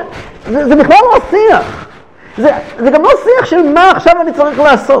ועונש, זה בכלל לא השיח. זה גם לא שיח של מה עכשיו אני צריך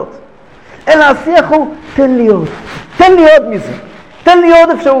לעשות, אלא השיח הוא תן לי עוד מזה, תן לי עוד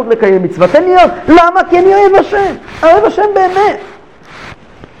אפשרות לקיים מצווה, תן לי עוד. למה? כי אני אוהב השם, אוהב השם באמת.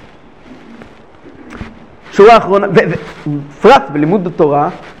 שורה אחרונה, ופרט בלימוד התורה,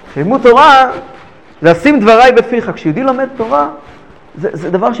 לימוד תורה זה לשים דבריי בפיך. כשיהודי לומד תורה,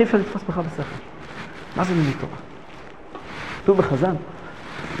 זה דבר שאי אפשר לתפוס בך בשכל. מה זה לימוד תורה? כתוב בחז"ל,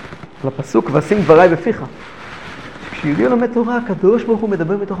 על הפסוק ושים דבריי בפיך. כשיהודי לומד תורה, הקדוש ברוך הוא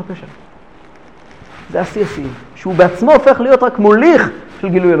מדבר מתוך הפה שלו. זה השיא השיאים, שהוא בעצמו הופך להיות רק מוליך של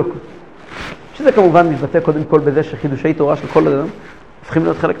גילוי אלוקות. שזה כמובן מתבטא קודם כל בזה שחידושי תורה של כל אדם הופכים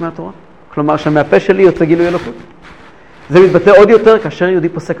להיות חלק מהתורה. כלומר שמהפה שלי יוצא גילוי אלוקות. זה מתבטא עוד יותר כאשר יהודי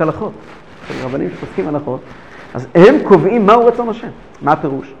פוסק הלכות. רבנים שפוסקים הלכות, אז הם קובעים מהו רצון השם, מה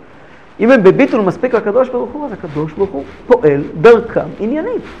הפירוש. אם הם בביטול מספיק לקדוש ברוך הוא, אז הקדוש ברוך הוא פועל דרכם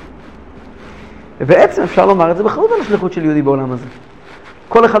עניינית. ובעצם אפשר לומר את זה בחרות על השליחות של יהודי בעולם הזה.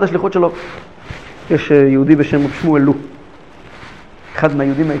 כל אחד השליחות שלו, יש יהודי בשם שמואל, אחד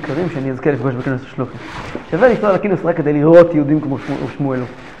מהיהודים העיקרים שאני אזכה לפגוש בכנס השלוחים. שווה לנסוע לכנס רק כדי לראות יהודים כמו שמואל.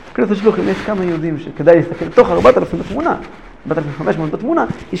 בכנס השלוחים יש כמה יהודים שכדאי להסתכל, תוך 4,000 בתמונה, 4,500 בתמונה,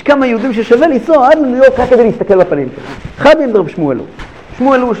 יש כמה יהודים ששווה לנסוע עד לניו יורק רק כדי להסתכל בפנים שלהם. אחד מהם דרב שמואל.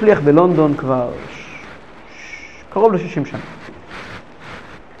 שמואל הוא שליח בלונדון כבר קרוב ל-60 שנה.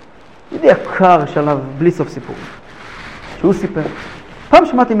 יהודי יקר שעליו בלי סוף סיפור. שהוא סיפר. פעם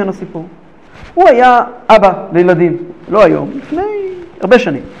שמעתי ממנו סיפור. הוא היה אבא לילדים, לא היום, לפני הרבה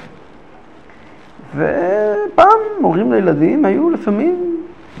שנים. ופעם מורים לילדים היו לפעמים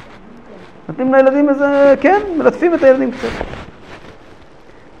נותנים לילדים איזה, כן, מלטפים את הילדים קצת.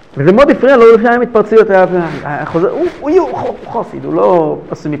 וזה מאוד הפריע, לא היה מתפרציות, הוא חוסיד, הוא לא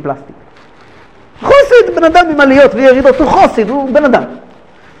עשוי מפלסטיק. חוסיד, בן אדם עם עליות וירידות, הוא חוסיד, הוא בן אדם.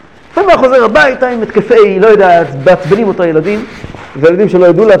 לפעמים הוא חוזר הביתה עם התקפי, לא יודע, בעצבנים אותו ילדים, והילדים שלא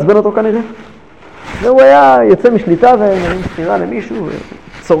ידעו לעצבן אותו כנראה. והוא היה יוצא משליטה ומרים סתירה למישהו,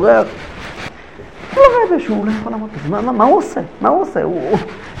 וצורח. הוא לא רואה שהוא לא יכול לעמוד בזה. מה הוא עושה? מה הוא עושה? הוא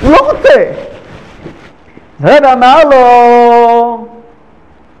לא רוצה. רבי אמר לו,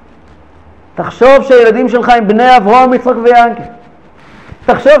 תחשוב שהילדים שלך הם בני אברהם, יצחק ויעקב.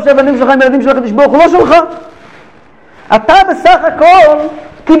 תחשוב שהבנים שלך הם ילדים של הקדוש ברוך הוא, לא שלך. אתה בסך הכל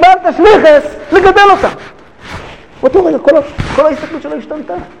קיבלת שליחס לגדל אותם. באותו רגע כל ההסתכלות שלו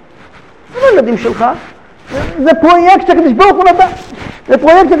השתנתה. זה לא ילדים שלך, זה פרויקט שהקדוש ברוך הוא נתן. זה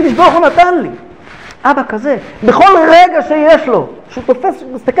פרויקט שהקדוש ברוך הוא נתן לי. אבא כזה, בכל רגע שיש לו, שהוא תופס,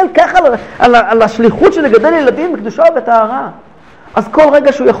 מסתכל ככה על השליחות של לגדל ילדים בקדושה ובטהרה. אז כל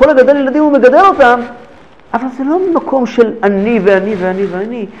רגע שהוא יכול לגדל ילדים הוא מגדל אותם, אבל זה לא ממקום של אני ואני ואני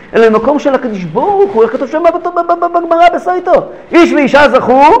ואני, אלא ממקום של הקדוש ברוך הוא, איך כתוב שם בגמרא בסייטו. איש ואישה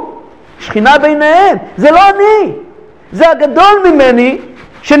זכו, שכינה ביניהם. זה לא אני, זה הגדול ממני,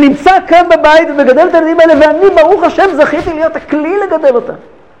 שנמצא כאן בבית ומגדל את הילדים האלה, ואני ברוך השם זכיתי להיות הכלי לגדל אותם.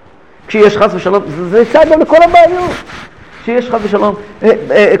 כשיש חס ושלום, זה צעד לו לכל הבעיות. כשיש חס ושלום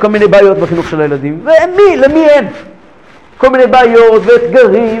כל מיני בעיות בחינוך של הילדים, למי אין? כל מיני בעיות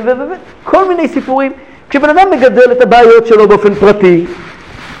ואתגרים וכל מיני סיפורים. כשבן אדם מגדל את הבעיות שלו באופן פרטי,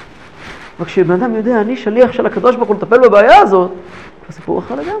 וכשבן אדם יודע, אני שליח של הקדוש ברוך הוא לטפל בבעיה הזאת, זה סיפור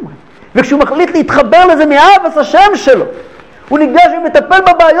אחר לגמרי. וכשהוא מחליט להתחבר לזה מאהבת השם שלו, הוא ניגש ומטפל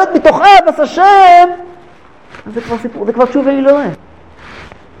בבעיות מתוך אהבת השם, אז זה כבר סיפור, זה כבר תשובה אלוהי.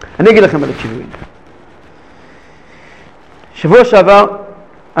 אני אגיד לכם על התשובה. שבוע שעבר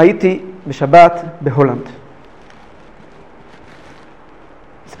הייתי בשבת בהולנד.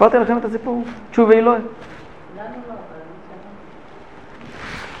 הספרתי לכם את הסיפור, תשובה אלוהי.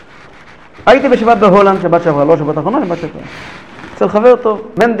 הייתי בשבת בהולנד, שבת שעברה, לא שבת האחרונה, שבת שעברה. אצל חבר טוב,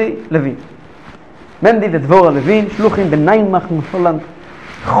 מנדי לוין. מנדי ודבורה לוין, שלוחים בניינמך מהולנד.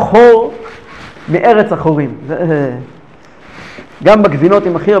 חור מארץ החורים. גם בגבינות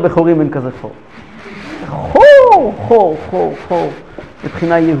עם הכי הרבה חורים אין כזה חור. חור.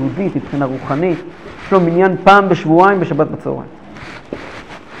 מבחינה יהודית, מבחינה רוחנית. יש לו מניין פעם בשבועיים בשבת בצהריים.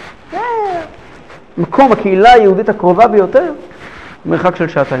 מקום הקהילה היהודית הקרובה ביותר, מרחק של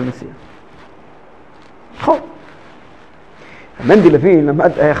שעתיים נסיעה. חור. מנדי לוין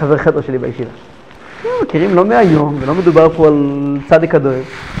היה חבר חדר שלי בישיבה. מכירים לא מהיום, ולא מדובר פה על צדיק הדואב.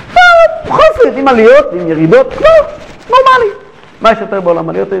 חוסית, עם עליות, עם ירידות, לא, נורמלי. מה יש יותר בעולם,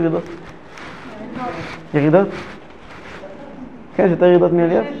 עליות או ירידות? ירידות? כן, יש יותר ירידות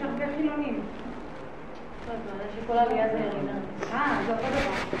מעליות? יש הרבה חילונים. שכל עלייה זה ירידה. זה אותו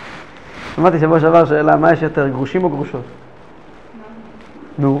דבר. שמעתי שבוע שעבר שאלה, מה יש יותר, גרושים או גרושות?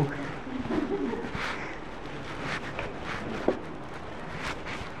 נו.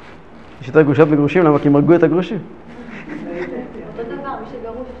 יש יותר גרושות וגרושים, למה? כי הם הרגו את הגרושים. אותו דבר, מי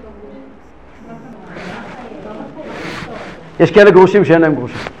שגרוש יש לו גרוש. יש כאלה גרושים שאין להם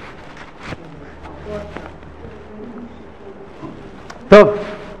גרושים. טוב,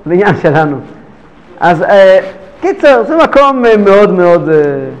 זה עניין שלנו. אז קיצר, זה מקום מאוד מאוד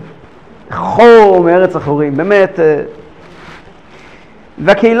חור מארץ החורים, באמת.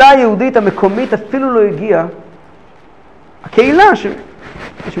 והקהילה היהודית המקומית אפילו לא הגיעה. הקהילה,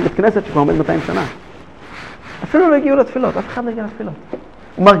 יש בית כנסת שכבר עומד 200 שנה, אפילו לא הגיעו לתפילות, אף אחד לא הגיע לתפילות.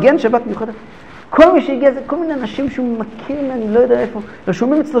 הוא מארגן שבת מיוחדת. כל מי שהגיע זה כל מיני אנשים שהוא מכיר, אני לא יודע איפה.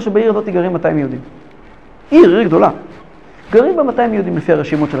 רשומים אצלו שבעיר הזאת גרים 200 יהודים. עיר גדולה. גרים בה 200 יהודים לפי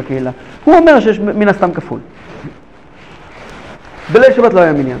הרשימות של הקהילה. הוא אומר שיש מן הסתם כפול. בליל שבת לא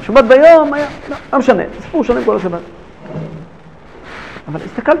היה מניין. שבת ביום היה, לא משנה, סיפור שלם כל השבת. אבל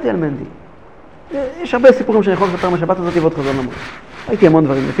הסתכלתי על מנדי. יש הרבה סיפורים שאני יכול לספר מהשבת הזאת ועוד חזון למות. הייתי המון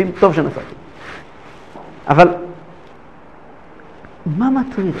דברים, לפי טוב שנסעתי. אבל מה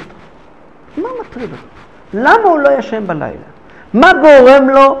מטריד אותו? מה מטריד אותו? למה הוא לא ישן בלילה? מה גורם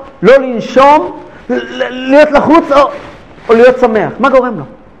לו לא לנשום, להיות לחוץ או להיות שמח? מה גורם לו?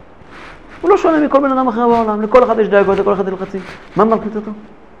 הוא לא שונה מכל בן אדם אחר בעולם. לכל אחד יש דאגות, לכל אחד יש לחצים. מה מלחיץ אותו?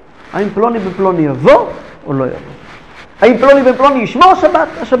 האם פלוני בפלוני יבוא או לא יבוא? האם פלוני בפלוני ישמור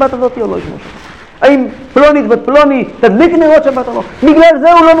השבת הזאת או לא ישמור שבת? האם פלונית ופלוני תדליק נרות שבת או לא? בגלל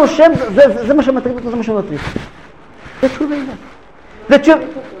זה הוא לא נושם, זה מה שמטריד אותו, זה מה שמטריד. זה תשובה עילאה. זה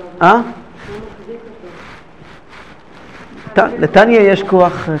תשובה. לתניה יש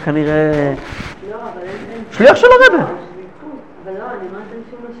כוח כנראה... לא, אבל אין... שליח של הרבה. אבל לא, אני אומרת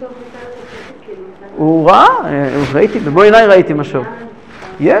שהוא משוב יותר... הוא ראה, ראיתי, במו עיניי ראיתי משוב.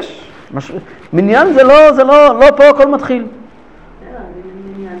 יש. מניין זה לא פה הכל מתחיל.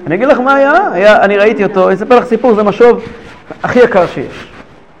 אני אגיד לך מה היה, אני ראיתי אותו, אני אספר לך סיפור, זה משוב הכי יקר שיש.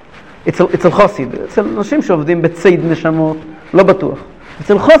 אצל חוסיד, אצל אנשים שעובדים בצייד נשמות, לא בטוח.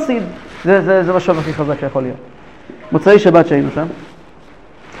 אצל חוסיד זה משוב הכי חזק שיכול להיות. מוצאי שבת שהיינו שם,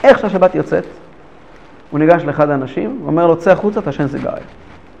 איך שהשבת יוצאת, הוא ניגש לאחד האנשים, הוא אומר לו, צא החוצה, תשן סיגריה.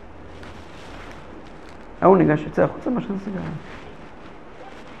 הוא ניגש, צא החוצה, תשן סיגריה.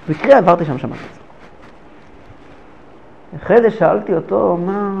 בקריאה עברתי שם שמעת את זה. אחרי זה שאלתי אותו,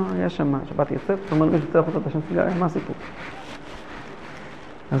 מה היה שם? שבת יוצאת, הוא אומר לי, שצא החוצה, תשן סיגריה, מה הסיפור?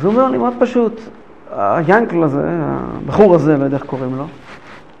 אז הוא אומר לי, מאוד פשוט, היאנקל הזה, הבחור הזה, לא יודע איך קוראים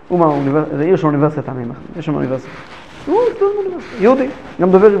לו, זה עיר של אוניברסיטה, יש שם אוניברסיטה. הוא יהודי,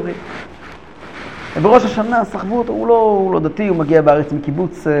 גם דובר עברית. בראש השנה סחבו אותו, הוא לא דתי, הוא מגיע בארץ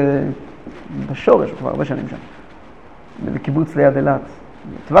מקיבוץ בשורש, הוא כבר הרבה שנים שם. בקיבוץ ליד אילת.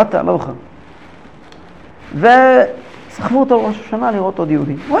 תבטה, לא אוכל. וסחבו אותו בראש השנה לראות עוד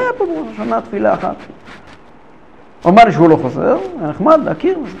יהודי. הוא היה פה בראש השנה, תפילה אחת. הוא אמר לי שהוא לא חוזר, היה נחמד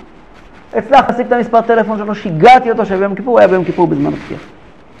להכיר בזה. הצלח להשיג את המספר טלפון שלו, שיגעתי אותו שביום כיפור, הוא היה ביום כיפור בזמן התקיעה.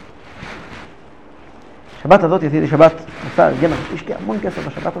 שבת הזאת יצאתי שבת, השקיע המון כסף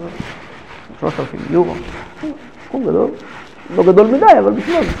בשבת הזאת, 3,000 יורו, סכום גדול, לא גדול מדי, אבל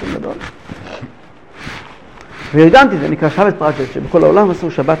בשביל זה סכום גדול. וארגנתי, זה נקרא שבת פראג'ט, שבכל העולם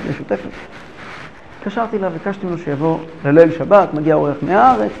עשו שבת משותפת. התקשרתי לה וביקשתי ממנו שיבוא לליל שבת, מגיע אורח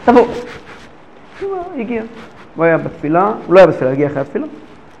מהארץ, תבוא. הוא הגיע, הוא היה בתפילה, הוא לא היה בתפילה, הגיע אחרי התפילה,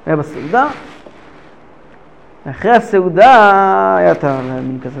 היה בסעודה. אחרי הסעודה היה את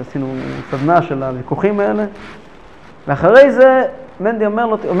המין כזה, עשינו סדנה של הוויכוחים האלה, ואחרי זה מנדי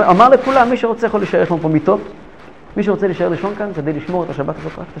אמר לכולם, מי שרוצה יכול להישאר, יש לנו פה מיטות, מי שרוצה להישאר לישון כאן כדי לשמור את השבת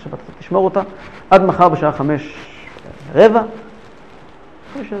הזאת, רק את השבת הזאת, תשמור אותה עד מחר בשעה 5:15, הוא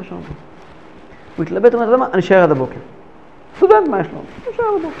יישאר לישון פה. הוא התלבט, הוא אומר, אני אשאר עד הבוקר. סטודנט, מה יש לו? הוא יישאר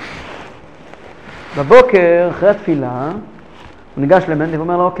עד הבוקר. בבוקר, אחרי התפילה, הוא ניגש למנדי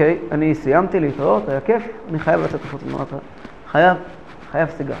ואומר לו, אוקיי, אני סיימתי להתראות, היה כיף, אני חייב לצאת לחוץ למורת, חייב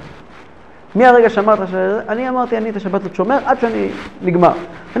סיגר. מהרגע שאמרת אני אמרתי, אני את השבת הזאת שומר, עד שאני נגמר.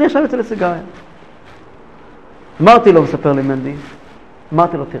 אני עכשיו יוצא לסיגריה. אמרתי לו, מספר לי מנדי,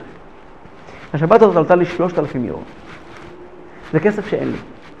 אמרתי לו, תראה, השבת הזאת עלתה לי 3,000 יורו. זה כסף שאין לי.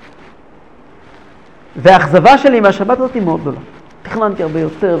 והאכזבה שלי מהשבת הזאת היא מאוד גדולה. תכננתי הרבה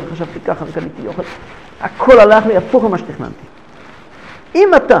יותר, וחשבתי ככה, וקניתי אוכל. הכל הלך לי הפוך ממה שתכננתי. אם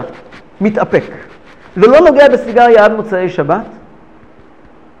אתה מתאפק ולא נוגע בסיגריה עד מוצאי שבת,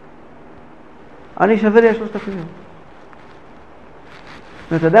 אני שווה לי 3,000 יורו.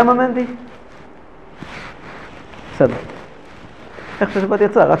 ואתה יודע מה מנדי? בסדר. איך ששבת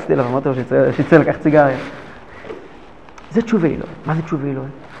יצא, רצתי אליו, אמרתי לו שיצא לקחת סיגריה. זה תשובה אלוהים. מה זה תשובה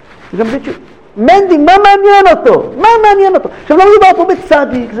אלוהים? זה גם תשובה. מנדי, מה מעניין אותו? מה מעניין אותו? עכשיו לא מדובר פה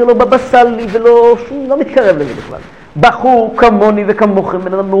בצדיק, זה לא בבא סאלי ולא, לא מתקרב לזה בכלל. בחור כמוני וכמוכם,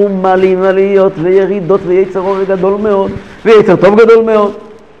 בן אדם נורמלי עם עליות וירידות ויצר אור גדול מאוד, ויצר טוב גדול מאוד.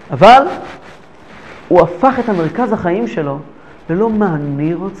 אבל הוא הפך את המרכז החיים שלו ללא מה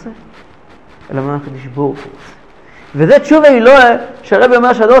אני רוצה, אלא מה הקדוש ברוך הוא רוצה. וזה תשובה עילאה, שהרבי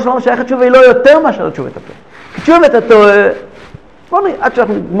אומר שהדור שלנו שייך לתשובה עילאה יותר מאשר לתשובה התורה. כי תשובה התורה, בואו נראה, עד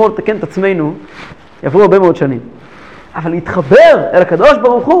שאנחנו נגמור לתקן את עצמנו, יעברו הרבה מאוד שנים. אבל להתחבר אל הקדוש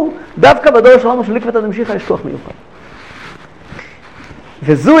ברוך הוא, דווקא בדור שלנו של עקבתא דמשיחא יש כוח מיוחד.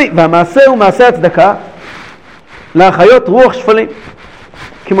 והמעשה הוא מעשה הצדקה להחיות רוח שפלים.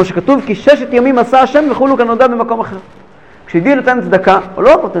 כמו שכתוב, כי 6 ימים עשה השם וכולו כנודע במקום אחר. כשיהודי נותן צדקה, או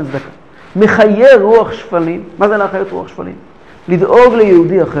לא נותן צדקה, מחיה רוח שפלים. מה זה להחיות רוח שפלים? לדאוג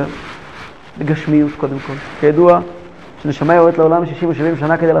ליהודי אחר, בגשמיות קודם כל. כידוע, שנשמה יורדת לעולם 60 או 70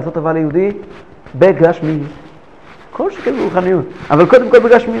 שנה כדי לעשות טובה ליהודי, בגשמיות. כל שכן ברוחניות, אבל קודם כל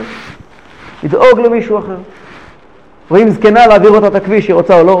בגשמיות. לדאוג למישהו אחר. רואים זקנה להעביר אותה את הכביש, היא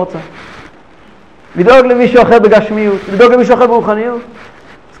רוצה או לא רוצה. לדאוג למישהו אחר בגשמיות, לדאוג למישהו אחר ברוחניות.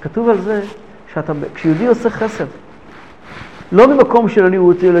 אז כתוב על זה, כשיהודי עושה חסד, לא ממקום של אני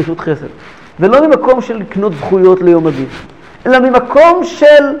רוצה לישות חסד, ולא ממקום של לקנות זכויות ליום הדין, אלא ממקום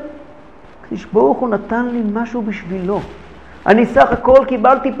של, הקדוש ברוך הוא נתן לי משהו בשבילו. אני סך הכל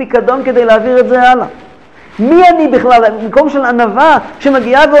קיבלתי פיקדון כדי להעביר את זה הלאה. מי אני בכלל? במקום של ענווה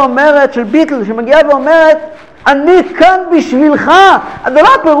שמגיעה ואומרת, של ביטל, שמגיעה ואומרת, אני כאן בשבילך. זה לא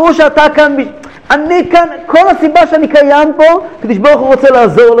הפירוש שאתה כאן אני כאן, כל הסיבה שאני קיים פה, כדי שברוך הוא רוצה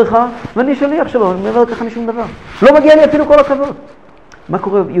לעזור לך, ואני שליח שלו, אני מעבר ככה משום דבר. לא מגיע לי אפילו כל הכבוד. מה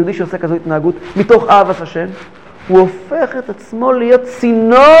קורה יהודי שעושה כזו התנהגות מתוך אהבת השם? הוא הופך את עצמו להיות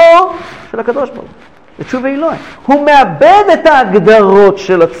צינור של הקדוש ברוך הוא. לתשובה עילאה. הוא מאבד את ההגדרות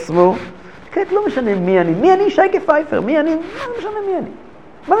של עצמו. כעת לא משנה מי אני. מי אני? שייקה פייפר. מי אני? מה משנה מי אני?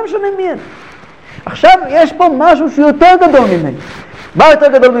 מה משנה מי אני? עכשיו יש פה משהו שהוא יותר גדול ממני. מה יותר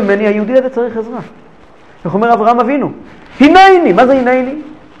גדול ממני? היהודי הזה צריך עזרה. איך אומר אברהם אבינו? הנני. מה זה הנני?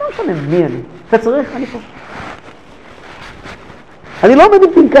 לא משנה מי אני. אתה צריך, אני פה. אני לא עומד עם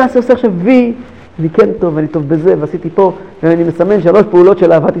פנקס שעושה עכשיו וי, אני כן טוב, אני טוב בזה, ועשיתי פה, ואני מסמן 3 פעולות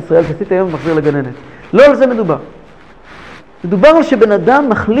של אהבת ישראל, שעשיתי היום ומחזיר לגננת. לא על זה מדובר. מדובר על שבן אדם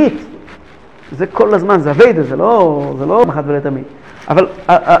מחליט, זה כל הזמן, זה הווידה, זה לא מחד ולתמיד. אבל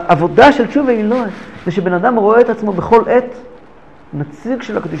העבודה של תשובה עילאה, זה שבן אדם רואה את עצמו בכל עת, נציג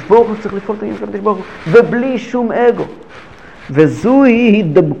של הקדוש ברוך הוא שצריך לפעול את העניין של הקדוש ברוך הוא, ובלי שום אגו. וזוהי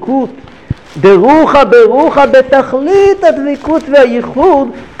דבקות, דרוחה בתכלית הדבקות והייחוד,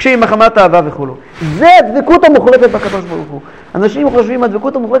 כשהיא מחמת אהבה וכולו. זה הדבקות המוחלטת בקדוש ברוך הוא. אנשים חושבים,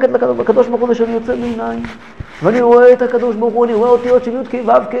 הדבקות המוחלטת בקדוש ברוך הוא זה שאני יוצא מעיניים, ואני רואה את הקדוש ברוך הוא, אני רואה אותיות של י' כ'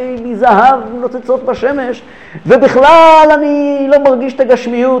 ו' כ' מזהב נוצצות בשמש, ובכלל אני לא מרגיש את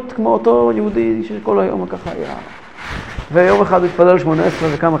הגשמיות כמו אותו יהודי שכל היום ככה היה. ויום אחד הוא התפלל 18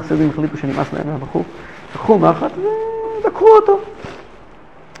 וכמה חסידים החליטו שנמאס להם מהבחור. לקחו מאחת ודקרו אותו.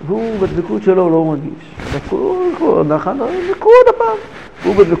 והוא בדבקות שלו לא מרגיש. דקרו עוד הפעם.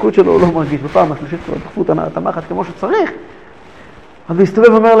 והוא בדבקות שלו לא מרגיש. בפעם השלישית כבר דחפו את המחט כמו שצריך. אז הוא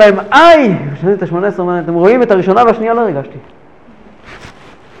הסתובב ואומר להם, בשנת את ה-18, אתם רואים את הראשונה והשנייה לא הרגשתי.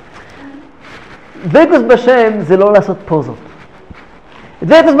 דבקות בשם זה לא לעשות פוזות.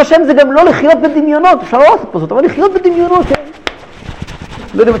 דבקות בשם זה גם לא לחיות בדמיונות. אפשר לא לעשות פוזות, אבל לחיות בדמיונות.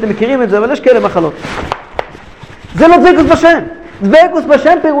 לא יודע אם אתם מכירים את זה, אבל יש כאלה מחלות. זה לא דבקות בשם. דבקות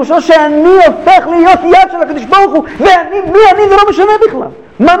בשם פירושו שאני הופך להיות יד של הקדוש ברוך הוא, מי אני זה לא משנה בכלל.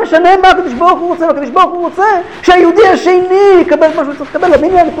 מה משנה מה הקדוש ברוך הוא רוצה? הקדוש ברוך הוא רוצה שהיהודי השני יקבל מה שהוא צריך לקבל.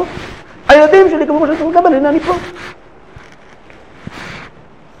 הנה אני פה. הילדים שלי יקבלו מה שהוא צריך לקבל, הנה אני פה.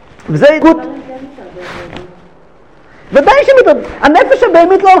 וזה דבקות. ודאי הנפש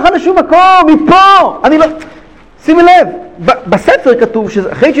הבהמית לא הולכה לשום מקום, מפה. אני לא... שימי לב, בספר כתוב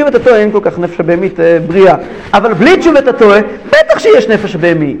שאחרי תשובת התורה אין כל כך נפש הבהמית בריאה, אבל בלי תשובת התורה, בטח שיש נפש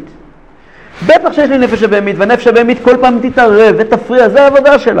הבהמית. בטח שיש לי נפש הבהמית, והנפש הבהמית כל פעם תתערב ותפריע, זה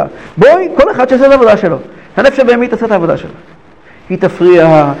העבודה שלה. בואי, כל אחד שעושה את העבודה שלו. הנפש הבהמית תעשה את העבודה שלה. היא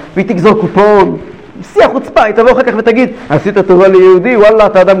תפריע, והיא תגזור קופון, שיא החוצפה, היא תבוא אחר כך ותגיד, עשית טובה ליהודי, וואלה,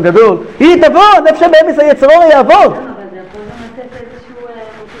 אתה אדם גדול. היא תבוא, הנפש הבהמית, היצר אור יעבוד.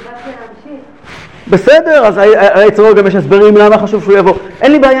 בסדר, אז היצר גם יש הסברים למה חשוב שהוא יבוא.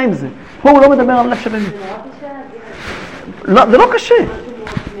 אין לי בעיה עם זה. פה הוא לא מדבר על נפש הבהמית. זה לא קשה.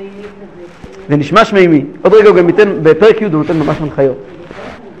 זה נשמע שמימי. עוד רגע הוא גם ייתן, בפרק י' הוא נותן ממש הנחיות.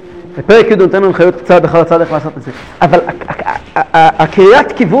 בפרק י' הוא נותן הנחיות צעד אחר צעד איך לעשות את זה. אבל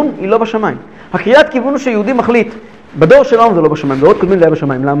הקריאת כיוון היא לא בשמיים. הקריאת כיוון הוא שיהודי מחליט, בדור שלנו זה לא בשמיים, דורות קודמים זה היה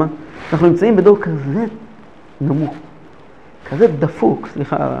בשמיים. למה? אנחנו נמצאים בדור כזה נמוך, כזה דפוק,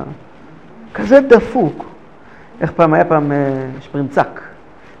 סליחה, כזה דפוק. איך פעם היה שפרינצק,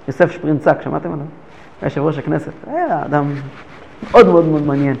 יוסף שפרינצק, שמעתם עליו? היה יושב ראש הכנסת, היה אדם מאוד מאוד מאוד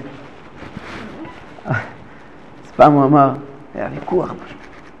מעניין. אז פעם הוא אמר, היה ויכוח משהו,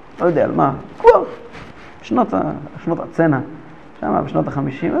 לא יודע על מה, ויכוח, בשנות הצנע, שם בשנות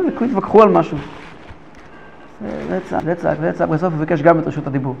ה-50, התווכחו על משהו. וצעק, בסוף הוא ביקש גם את רשות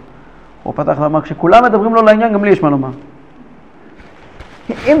הדיבור. הוא פתח ואמר, כשכולם מדברים לו לעניין, גם לי יש מה לומר.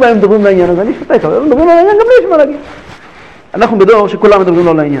 אם בהם מדברים לעניין, אז אני שפטק, אבל מדברים לו לעניין, גם לי יש מה להגיד. אנחנו בדור שכולם מדברים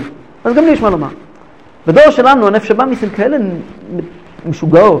לו לעניין, אז גם לי יש מה לומר. בדור שלנו, הנפש שבא מסים כאלה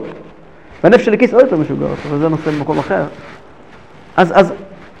משוגעות, והנפש של הכיס עוד יותר משוגעות, אבל זה נושא במקום אחר. אז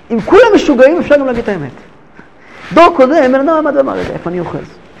אם כולם משוגעים, אפשר גם להגיד את האמת. דור קודם, בן אדם עמד ואמר, רגע, איפה אני אוחז?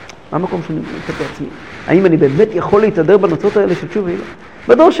 מה המקום שאני מתאר בעצמי? האם אני באמת יכול להתהדר בנוצות האלה של תשובה הילאה?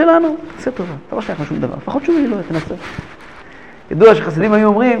 בדור שלנו, עשה טובה, אתה לא שייך לשום דבר, לפחות תשובה הילאה, תנסה. ידוע שחסידים היו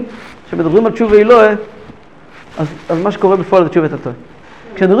אומרים, שמדברים על תשובה הילאה, אז מה שקורה בפועל זה תשובת הטועה.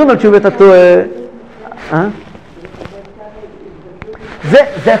 כשמדברים על תשובת הטועה,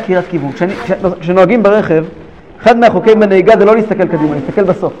 זה הקריאת כיוון. כשנוהגים ברכב, אחד מהחוקים בנהיגה זה לא להסתכל קדימה, להסתכל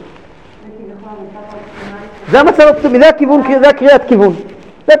בסוף. זה המצב האופטימי, זה הכיוון, זה הקריאת כיוון.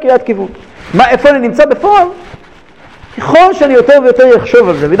 זה הקריאת כיוון. איפה אני נמצא בפועל? ככל שאני יותר ויותר אחשוב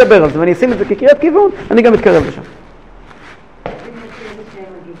על זה וידבר על זה ואני אשים את זה כקריאת כיוון, אני גם מתקרב לשם.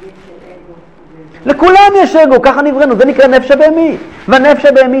 לכולם יש אגו, ככה נבראנו, זה נקרא נפש הבהמית. והנפש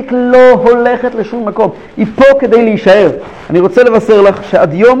הבהמית לא הולכת לשום מקום, היא פה כדי להישאר. אני רוצה לבשר לך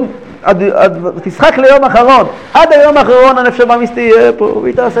שעד תשחק ליום אחרון, עד היום האחרון הנפש הבהמית תהיה פה,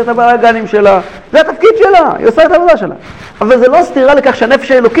 והיא תעשה את הבלגנים שלה. זה התפקיד שלה, היא עושה את העבודה שלה. אבל זה לא סתירה לכך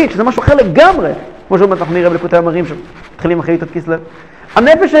שהנפש האלוקית, שזה משהו אחר לגמרי, כמו שאומרת אנחנו נראה בליקוטי המרים שמתחילים אחרי את כיס לב.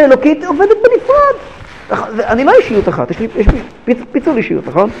 הנפש האלוקית עובדת בנפרד. אני לא אישיות אחת, יש לי פיצול אישיות,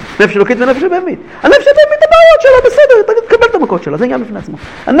 נכון? נפש אלוקית ונפש הבהמית. הנפש הבהמית הבעיות שלה, בסדר, תקבל את המכות שלה, זה עניין בפני עצמו.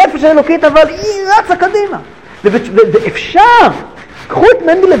 הנפש האלוקית אבל היא רצה קדימה. ואפשר, קחו את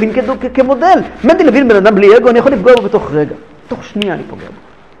מנדי לוין כמודל. מנדי לוין בן אדם בלי אגו, אני יכול לפגוע בו בתוך רגע. בתוך שנייה אני פוגע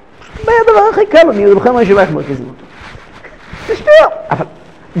בו. זה הדבר הכי קל, אני בכלל מהישיבה איך מרכזים אותו. זה שנייה. אבל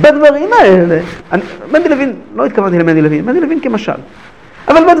בדברים האלה, מנדי לוין, לא התכוונתי למנדי לוין, מנדי לוין כמשל.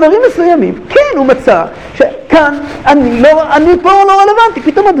 אבל בדברים מסוימים, כן, הוא מצא שכאן אני פה לא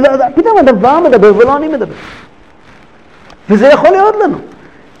רלוונטי, פתאום הדבר מדבר ולא אני מדבר. וזה יכול להיות לנו,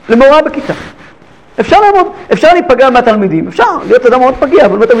 למורה בכיתה. אפשר להיפגע מהתלמידים, אפשר להיות אדם מאוד פגיע,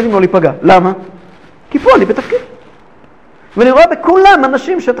 אבל מהתלמידים לא להיפגע. למה? כי פה אני בתפקיד. ואני רואה בכולם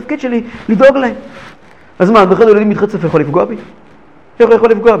אנשים שהתפקיד שלי לדאוג להם. אז מה, בכלל ילדים מתחצף יכול לפגוע בי?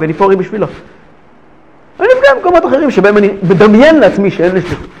 יכול לפגוע בי, אני פה הרי בשבילו. אני נפגע במקומות אחרים שבהם אני מדמיין לעצמי שאין לי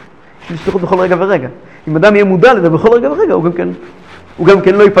שליחות. יש לי שליחות בכל רגע ורגע. אם אדם יהיה מודע לזה בכל רגע ורגע, הוא גם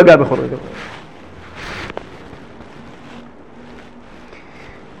כן לא ייפגע בכל רגע ורגע.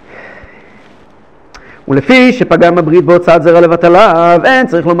 ולפי שפגם הברית בהוצאת זרע לבטליו, אין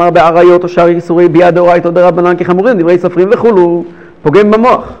צריך לומר בעריות או שער איסורי ביד דאורייתא או דרבנן כחמורים, דברי סופרים וכולו, פוגם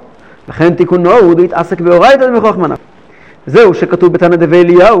במוח. לכן תיקונו הוא להתעסק באורייתא ומכוח מנה. זהו שכתוב בתנא דבי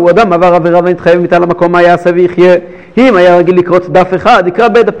אליהו, אדם עבר עבירה ונתחייב מטעם המקום מה יעשה ויחיה. אם היה רגיל לקרוא דף אחד, יקרא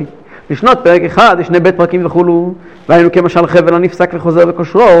בית דפים. לשנות פרק אחד, יש שני בית פרקים וכולו, והיינו כמשל חבל הנפסק וחוזר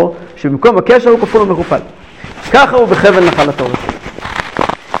וכושרו, שבמקום הקשר הוא כפול ומכופל. ככה הוא בחבל נחלתו.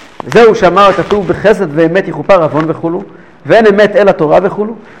 זהו שאמר כתוב בחסד ואמת יכופר עוון וכולו, ואין אמת אל התורה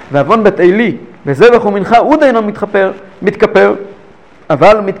וכולו, ועוון בית אלי, וזבח ומנחה עוד אינו מתכפר,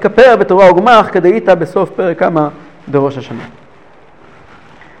 אבל מתכפר בתורה וגמח כדאיתא בסוף פרק כמה בראש השנה.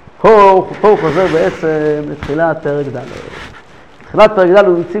 פה הוא חוזר בעצם לתחילת פרק ד'. בתחילת פרק ד'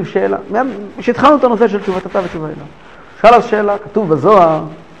 הוא הציב שאלה. כשהתחלנו את הנושא של תשובת התא ותשובה הילאה. שאל על שאלה, כתוב בזוהר,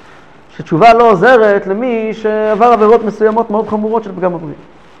 שתשובה לא עוזרת למי שעבר עבירות מסוימות מאוד חמורות של פגם הברית.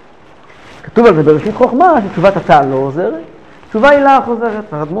 כתוב על זה בראשית חוכמה שתשובת התא לא עוזרת, תשובה הילאה חוזרת.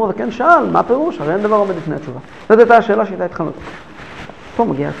 והאדמו"ר זה כן שאל, מה הפירוש? הרי אין דבר עומד לפני התשובה. זאת הייתה השאלה שהייתה התחלנו. פה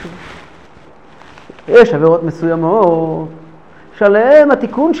מגיעה התשובה. יש עבירות מסוימות שעליהם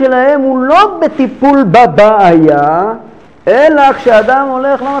התיקון שלהם הוא לא בטיפול בבעיה, אלא כשאדם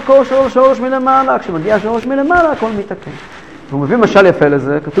הולך למקור שורש מלמעלה, כשמגיע שורש מלמעלה הכל מתקן. והוא מביא משל יפה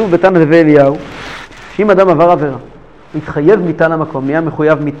לזה, כתוב בתנא דבי אליהו, שאם אדם עבר עבירה, מתחייב מיתה למקום, נהיה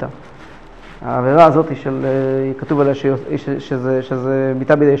מחויב מיתה. העבירה הזאת של, כתוב עליה שזה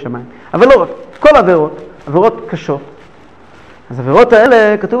מיתה בידי שמיים. אבל לא רק, כל עבירות קשות. אז העבירות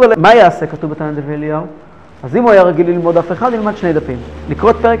האלה, כתוב עליהן, מה יעשה? כתוב בתנא דבי אליהו. אז אם הוא היה רגיל ללמוד דף אחד, ילמד שני דפים.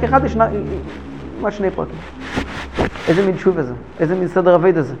 לקרוא פרק אחד, ילמד שני פרקים. איזה מין תשובה זה? איזה מין סדר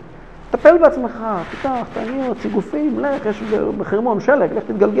עבד זה? תטפל בעצמך, פתח, תעניות, ציגופים, לך, יש בחרמון, שלג, לך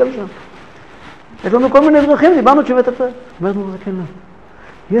תתגלגל שם. יש לנו כל מיני דרכים, דיברנו תשובה תטפל. אמרנו, זה כן לא.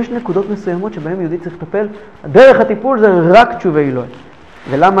 יש נקודות מסוימות שבהן יהודי צריך לטפל, דרך הטיפול זה רק תשובה אלוהי.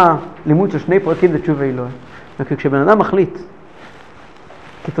 ולמה לימוד של 2 פרקים זה תשובה אלוהי? וכי כשבן אדם מחליט,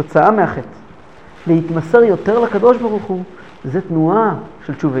 כתוצאה מהחטא, להתמסר יותר לקדוש ברוך הוא, זה תנועה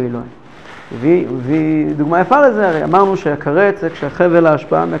של תשובה אלוהי. הביא דוגמה יפה לזה, הרי אמרנו שהאגרת זה כשחבל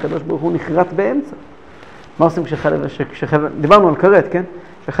ההשפעה מהקדוש ברוך הוא נחרט באמצע. מה עושים כשחבל, דיברנו על אגרת, כן?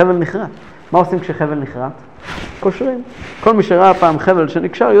 כשחבל נחרט. מה עושים כשחבל נחרט? קושרים. כל מי שראה פעם חבל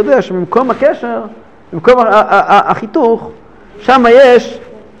שנקשר יודע שבמקום הקשר, במקום החיתוך, שם יש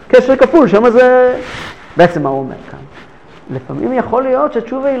קשר כפול, שם זה... בעצם מה הוא אומר כאן? לפעמים יכול להיות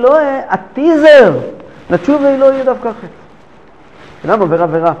שתשובה אלוהי, הטיזר לתשובה אלוהי יהיה דווקא חטא. אדם עובר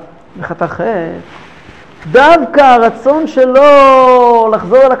עבירה, וחטא חטא. דווקא הרצון שלו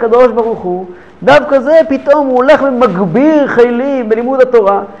לחזור אל הקדוש ברוך הוא, דווקא זה פתאום הוא הולך ומגביר חילים בלימוד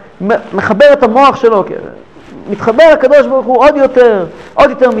התורה, מחבר את המוח שלו, מתחבר לקדוש ברוך הוא עוד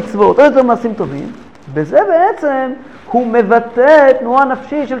יותר מצוות, עוד יותר מעשים טובים. בזה בעצם הוא מבטא תנועה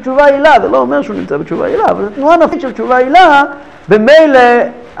נפשית של תשובה עילאה. זה לא אומר שהוא נמצא בתשובה עילאה, אבל זה תנועה נפשית של תשובה עילאה, במילא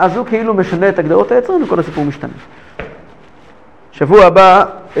אז הוא כאילו משנה את הגדרות היצרים וכל הסיפור משתנה. שבוע הבא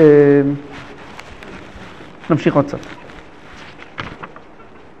נמשיך עוד קצת.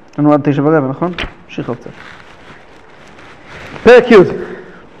 לנו עד 9:15, נכון? נמשיך עוד קצת. פרק י'.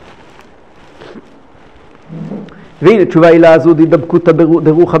 והנה תשובה עילאה הזו היא דבקות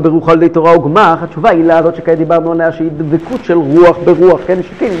ברוח על ידי תורה וגמח. התשובה עילאה הזאת שכעת דיברנו עליה שהיא דבקות של רוח ברוח, כן,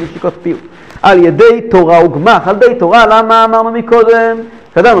 נשיקים ונשיקות פיו. על ידי תורה וגמח, על ידי תורה, למה אמרנו מקודם?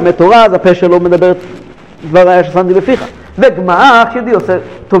 כשאדם לומד תורה, אז הפה שלו מדבר דבר היה ששמתי בפיך. וגמח, כשיהודי עושה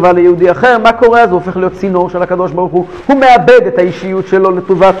טובה ליהודי אחר, מה קורה? אז הוא הופך להיות צינור של הקדוש ברוך הוא. הוא מאבד את האישיות שלו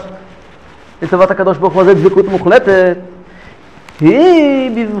לטובת הקדוש ברוך הוא. זה דבקות מוחלטת.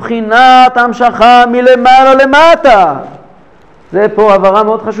 היא בבחינת המשכה מלמעלה למטה. זה פה הבהרה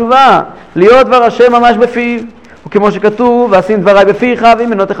מאוד חשובה. להיות דבר השם ממש בפיו. וכמו שכתוב, ועשים דבריי בפיך,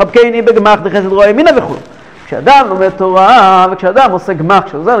 ואם תחבקני בגמח דחסד רוע ימינה וכו'. כשאדם לומד תורה, וכשאדם עושה גמח,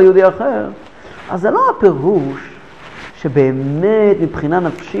 כשעוזר ליהודי אחר, אז זה לא הפירוש שבאמת מבחינה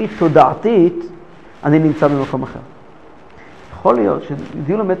נפשית, תודעתית, אני נמצא במקום אחר. יכול להיות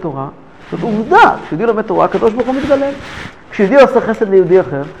שיהודי לומד תורה, זאת עובדה, כשיהודי לומד תורה, הקדוש ברוך הוא מתגלה. כשיהודי עושה חסד ליהודי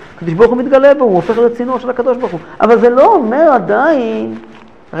אחר, הקדוש ברוך הוא מתגלה בו, הוא הופך להיות צינור של הקדוש ברוך הוא. אבל זה לא אומר עדיין,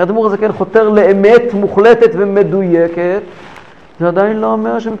 הרי הדמור הזה כן חותר לאמת מוחלטת ומדויקת, זה עדיין לא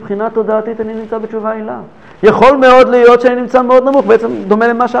אומר שמבחינה תודעתית אני נמצא בתשובה עילאה. יכול מאוד להיות שאני נמצא מאוד נמוך, בעצם דומה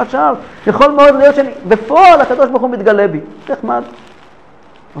למה שאת שאלת. יכול מאוד להיות שאני, בפועל הקדוש ברוך הוא מתגלה בי. נחמד.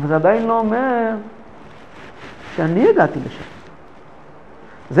 אבל זה עדיין לא אומר שאני הגעתי לשם.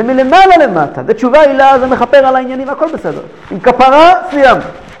 זה מלמעלה למטה. זה תשובה עילאה, זה מחפר על העניינים, הכל בסדר. עם כפרה, סיימת.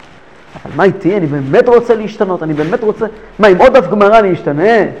 אבל מה איתי? אני באמת רוצה להשתנות, אני באמת רוצה... מה, עם עוד דף גמרא אני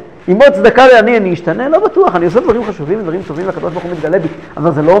אשתנה? עם עוד צדקה אני אשתנה? לא בטוח, אני עושה דברים חשובים, דברים טובים, הקדוש ברוך הוא מתגלה בי.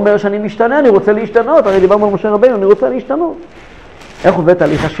 אבל זה לא אומר שאני משתנה, אני רוצה להשתנות. הרי דיברנו על משה רבינו, אני רוצה להשתנות. איך עובד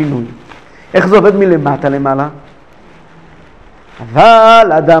תהליך השינוי? איך זה עובד מלמטה למעלה?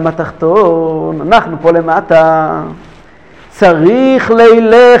 אבל האדם התחתון, אנחנו פה למטה, צריך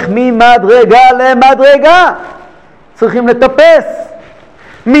ללך ממדרגה למדרגה. צריכים לטפס.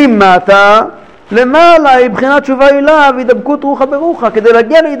 ממטה למעלה היא בחינת תשובה עילאה והידבקות רוחה ברוחה. כדי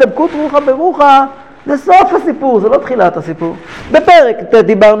להגיע להידבקות רוחה ברוחה, זה סוף הסיפור, זה לא תחילת הסיפור. בפרק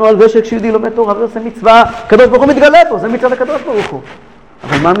דיברנו על זה שכשיהודי לומד תורה ועושה מצווה, הקדוש ברוך הוא מתגלה בו, זה מצוות הקדוש ברוך הוא.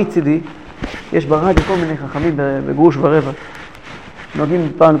 אבל מה מצידי? יש ברדיו כל מיני חכמים בגרוש ורבע.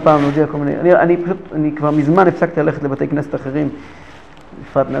 נוגעים פעם נודיע כל מיני... אני כבר מזמן הפסקתי ללכת לבתי כנסת אחרים.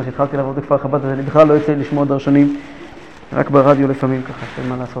 בפרט מאז שהתחלתי לעבוד בכפר חב"ד, ואני בכלל לא יוצא לשמוע דרשנים. רק ברדיו לפעמים ככה, שאין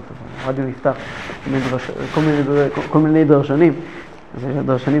מה לעשות. הרדיו נפתח, כל מיני דרשנים. אז יש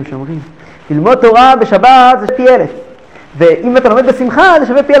דרשנים שאומרים, ללמוד תורה בשבת זה פי 1000. ואם אתה לומד בשמחה זה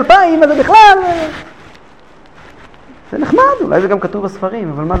שווה פי 2000, אז זה בכלל... זה נחמד, אולי זה גם כתוב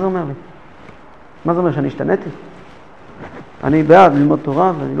בספרים, אבל מה זה אומר לי? מה זה אומר, שאני השתניתי? אני בעד ללמוד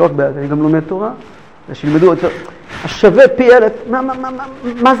תורה, ואני לא רק בעד, אני גם לומד תורה. שילמדו, השווה פי 1000,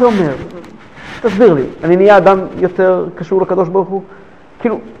 מה זה אומר? תסביר לי, אני נהיה אדם יותר קשור לקדוש ברוך הוא,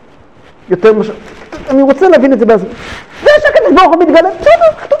 כאילו, יותר אני רוצה להבין את זה בעצמי. זה שהקדוש ברוך הוא מתגלה,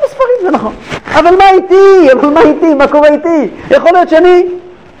 בסדר, כתוב בספרים, זה נכון. אבל מה איתי? מה קורה איתי? יכול להיות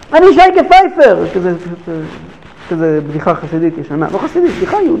שאני שייקה פייפר, כזה בדיחה חסידית ישנה, לא חסידית,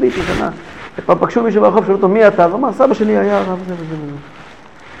 בדיחה יהודית ישנה. פעם פגשו מישהו ברחוב, שאלו אותו מי אתה, ואמר, סבא שלי היה הרב זה וזה וזה.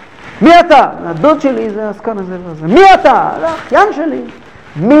 מי אתה? הדוד שלי זה הסקן הזה וזה. מי אתה? זה האחיין שלי.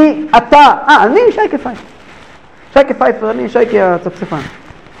 מי אתה? אני שייקה פייפר. שייקה פייפר, אני שייקה הצפצפן.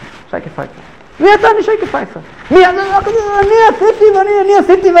 שייקה פייפר. מי אתה? אני שייקה פייפר. מי אתה? אני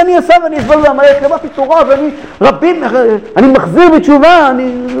עשיתי ואני עשה ואני אסבול ועמלק, למדתי תורה ואני רבים, אני מחזיר בתשובה,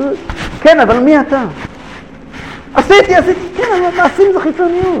 כן, אבל מי אתה? עשיתי, כן, אבל מעשים זה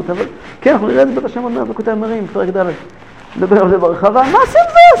חיצוניות, אבל כן, אנחנו נראה את זה בהשם עוד מעט בקוטעי מרים, פרק ד' נדבר על זה ברחבה, מעשים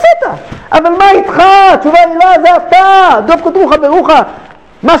זה עשית, אבל מה איתך? תשובה עילאה זה אתה, דבקות רוחה ברוחה,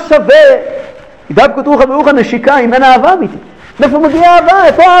 מה שווה? דבקות רוחה ברוחה נשיקה אם אין אהבה אמיתית. מאיפה מגיעה אהבה?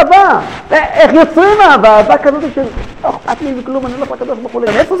 איפה אהבה? איך יוצרים אהבה? אהבה כזאת של לא אכפת לי וכלום, אני הולך לקדוש ברוך הוא.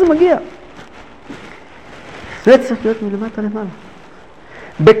 מאיפה זה מגיע? זה צריך להיות מלמטה למעלה.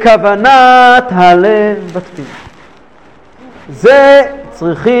 בכוונת הלב בתפילה. זה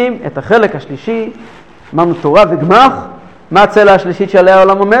צריכים את החלק השלישי, אמרנו תורה וגמח. מה הצלע השלישית שעליה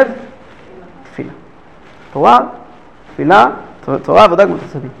העולם עומד? תפילה. תורה, תפילה, תורה, עבודה, גמות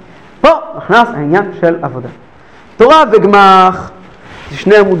עצבים. פה נכנס העניין של עבודה. תורה וגמח, זה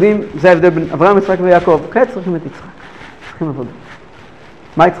שני עמודים, זה ההבדל בין אברהם, יצחק ויעקב. כעת צריכים את יצחק, צריכים עבודה.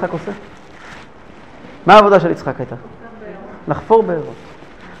 מה יצחק עושה? מה העבודה של יצחק הייתה? לחפור בארות.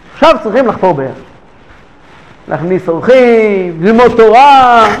 עכשיו צריכים לחפור בארות. להכניס אורחים, ללמוד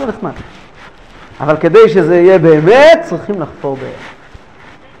תורה, זה נחמד. אבל כדי שזה יהיה באמת, צריכים לחפור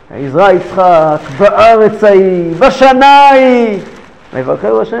בארות. יזרע יצחק בארץ ההיא, בשנה ההיא,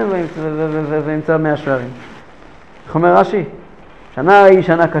 ויברכהו השם וימצא 100 שערים. איך אומר רש"י? שנה היא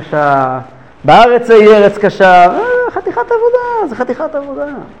שנה קשה, בארץ היא ארץ קשה, חתיכת עבודה, זה חתיכת עבודה.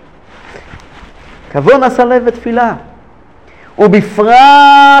 כבון עשה לב בתפילה.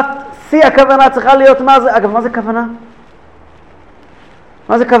 ובפרט, שיא הכוונה צריכה להיות מה זה? אגב, מה זה כוונה?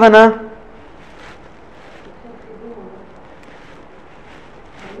 מה זה כוונה?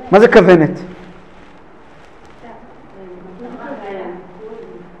 מה זה כוונת?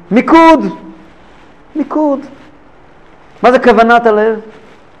 מיקוד. מיקוד. מה זה כוונת הלב?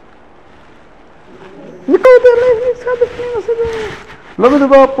 מיקוד הלב נמצא בפנים הסדר. לא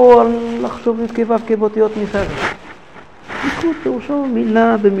מדובר פה על לחשוב נתקיביו כבאותיות מחרב. מיקוד פירושו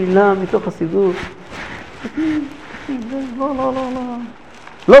מילה במילה מתוך הסידור.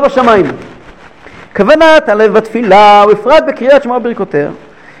 לא בשמיים. כוונת הלב בתפילה, ובפרט בקריאת שמע ברכותיה,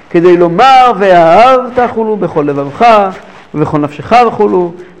 כדי לומר ואהבת חולו בכל לבבך ובכל נפשך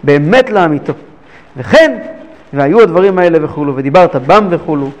וכולו, באמת לאמיתו. וכן, והיו הדברים האלה וכולו, ודיברת בם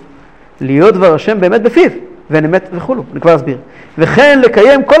וכולו, להיות דבר השם באמת בפיו, ואין אמת וכולו. אני כבר אסביר. וכן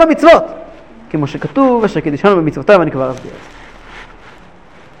לקיים כל המצוות, כמו שכתוב, אשר קידשנו במצוותיו, אני כבר אסביר.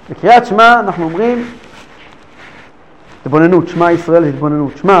 בקריאת שמע אנחנו אומרים, תבוננות, שמע ישראל זה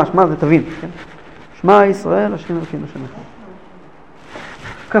תבוננות. שמע זה תבין, כן? שמע ישראל, השם אלוקינו השם אחד.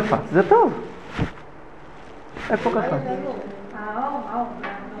 קפץ, זה טוב. איפה קפץ?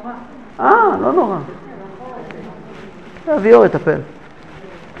 לא נורא. אביור יטפל.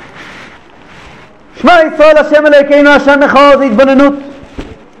 שמע ישראל, השם אלוקינו השם אחד, זה התבוננות.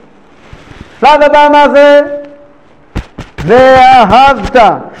 שלב הבא מה זה? ואהבת. זה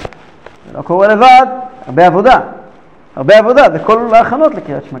לא קורה לבד, הרבה עבודה, זה כל ההכנות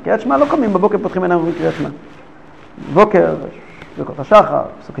לקריאת שמע. קריאת שמע לא קמים בבוקר, פותחים עיניים ובקריאת קריאת שמע. בבוקר, בקות השחר,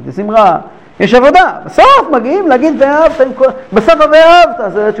 פסוקת זמרה, יש עבודה. בסוף מגיעים להגיד ואהבת, בסוף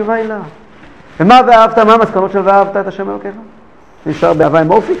ואהבת, זה התשובה עילאה. ומה ואהבת? מה המסקנות של ואהבת את השם אלוקיך? נשאר באהבה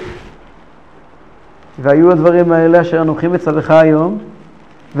אמורפית. והיו הדברים האלה אשר אנוכי מצווך היום,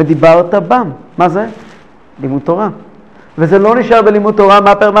 ודיברת בם. מה זה? לימוד תורה. וזה לא נשאר בלימוד תורה.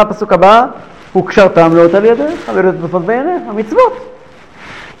 מה הפסוק הבא? וקשרתם לאות על ידך, ולא תטפות בעיניך, המצוות.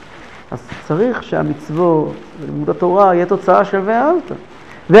 אז צריך שהמצוות ולימוד התורה יהיה תוצאה של ואהבת.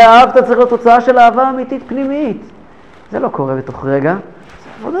 ואהבת צריך להיות תוצאה של אהבה אמיתית פנימית. זה לא קורה בתוך רגע.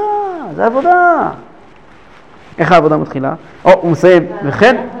 זה עבודה. איך העבודה מתחילה? הוא מסיים.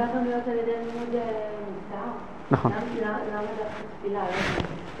 וכן? נכון.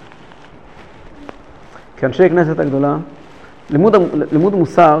 כאנשי כנסת הגדולה, לימוד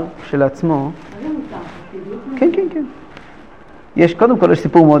מוסר שלעצמו, כן. יש, קודם כל, יש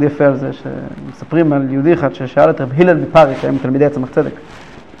סיפור מאוד יפה על זה, שמספרים על יהודי אחד ששאל את רב הלל מפריס, שהיה מתלמידי צמח צדק.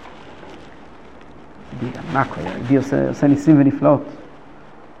 יהודי ענק, יהודי עושה ניסים ונפלאות.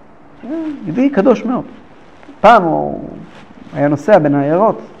 יהודי קדוש מאוד. פעם הוא היה נוסע בין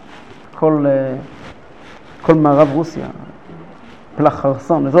העיירות, כל מערב רוסיה, פלח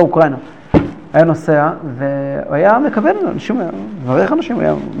חרסון, אזור אוקראינה. היה נוסע, והוא היה מקבל אנשים, מברך אנשים, הוא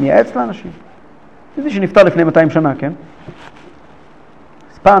היה מייעץ לאנשים. יהודי שנפטר לפני 200 שנה, כן?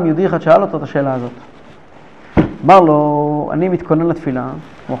 אז פעם יהודי אחד שאל אותו את השאלה הזאת. אמר לו, אני מתכונן לתפילה,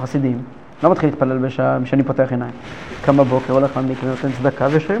 כמו חסידים, לא מתחיל להתפלל בשעה שאני פותח עיניים. קם בבוקר, הולך למקווה, נותן צדקה,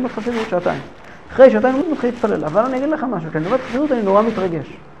 וישרים את חסידות שעתיים. אחרי שעתיים הוא מתחיל להתפלל, אבל אני אגיד לך משהו, כשאני עובד חסידות אני נורא מתרגש.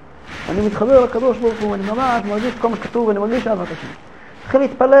 אני מתחבר לקדוש ברוך הוא, אני ממש מרגיש כל מה שכתוב, ואני מרגיש אהבת השם. התחיל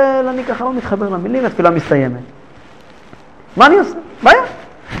להתפלל, אני ככה לא מתחבר למילים, התפילה מסתיימת. מה אני עושה? בעיה.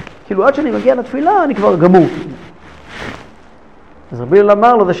 כאילו עד שאני מגיע לתפילה, אני כבר גמור. אז רבינו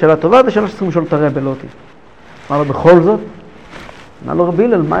אמר לו, זו שאלה טובה, זו שאלה שצריכים לשאול את הרב, לא אותי. אמר לו, בכל זאת, אמר לו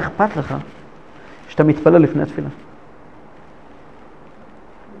רבינו, מה אכפת לך שאתה מתפלל לפני התפילה?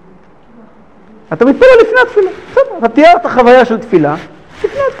 אתה מתפלל לפני התפילה. אתה תיאר את החוויה של תפילה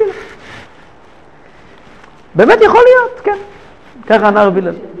לפני התפילה. באמת יכול להיות, כן. ככה ענה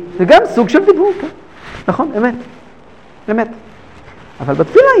רבינו. זה גם סוג של דיבור, כן. נכון, אמת. אמת. אבל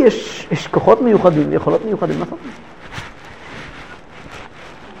בתפילה יש כוחות מיוחדים ויכולות מיוחדים לעשות.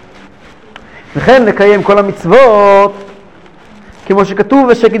 וכן לקיים כל המצוות כמו שכתוב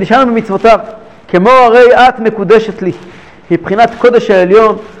ושקידשנו במצוותיו, כמו הרי את מקודשת לי. מבחינת קודש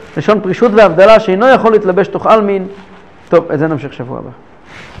העליון, לשון פרישות והבדלה שאינו יכול להתלבש תוך אלמין. טוב, את זה נמשיך שבוע הבא.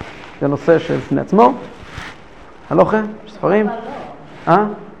 זה נושא של לפני עצמו. הלוכה, ספרים.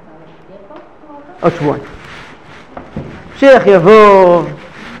 עוד שבועיים. משיח יבוא.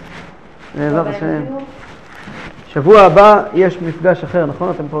 בעזרת השם. שבוע הבא יש מפגש אחר, נכון?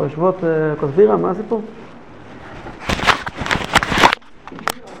 אתם פה יושבות כוסבירה, מה הסיפור?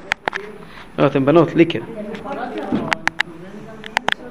 לא, אתם בנות, ליקר.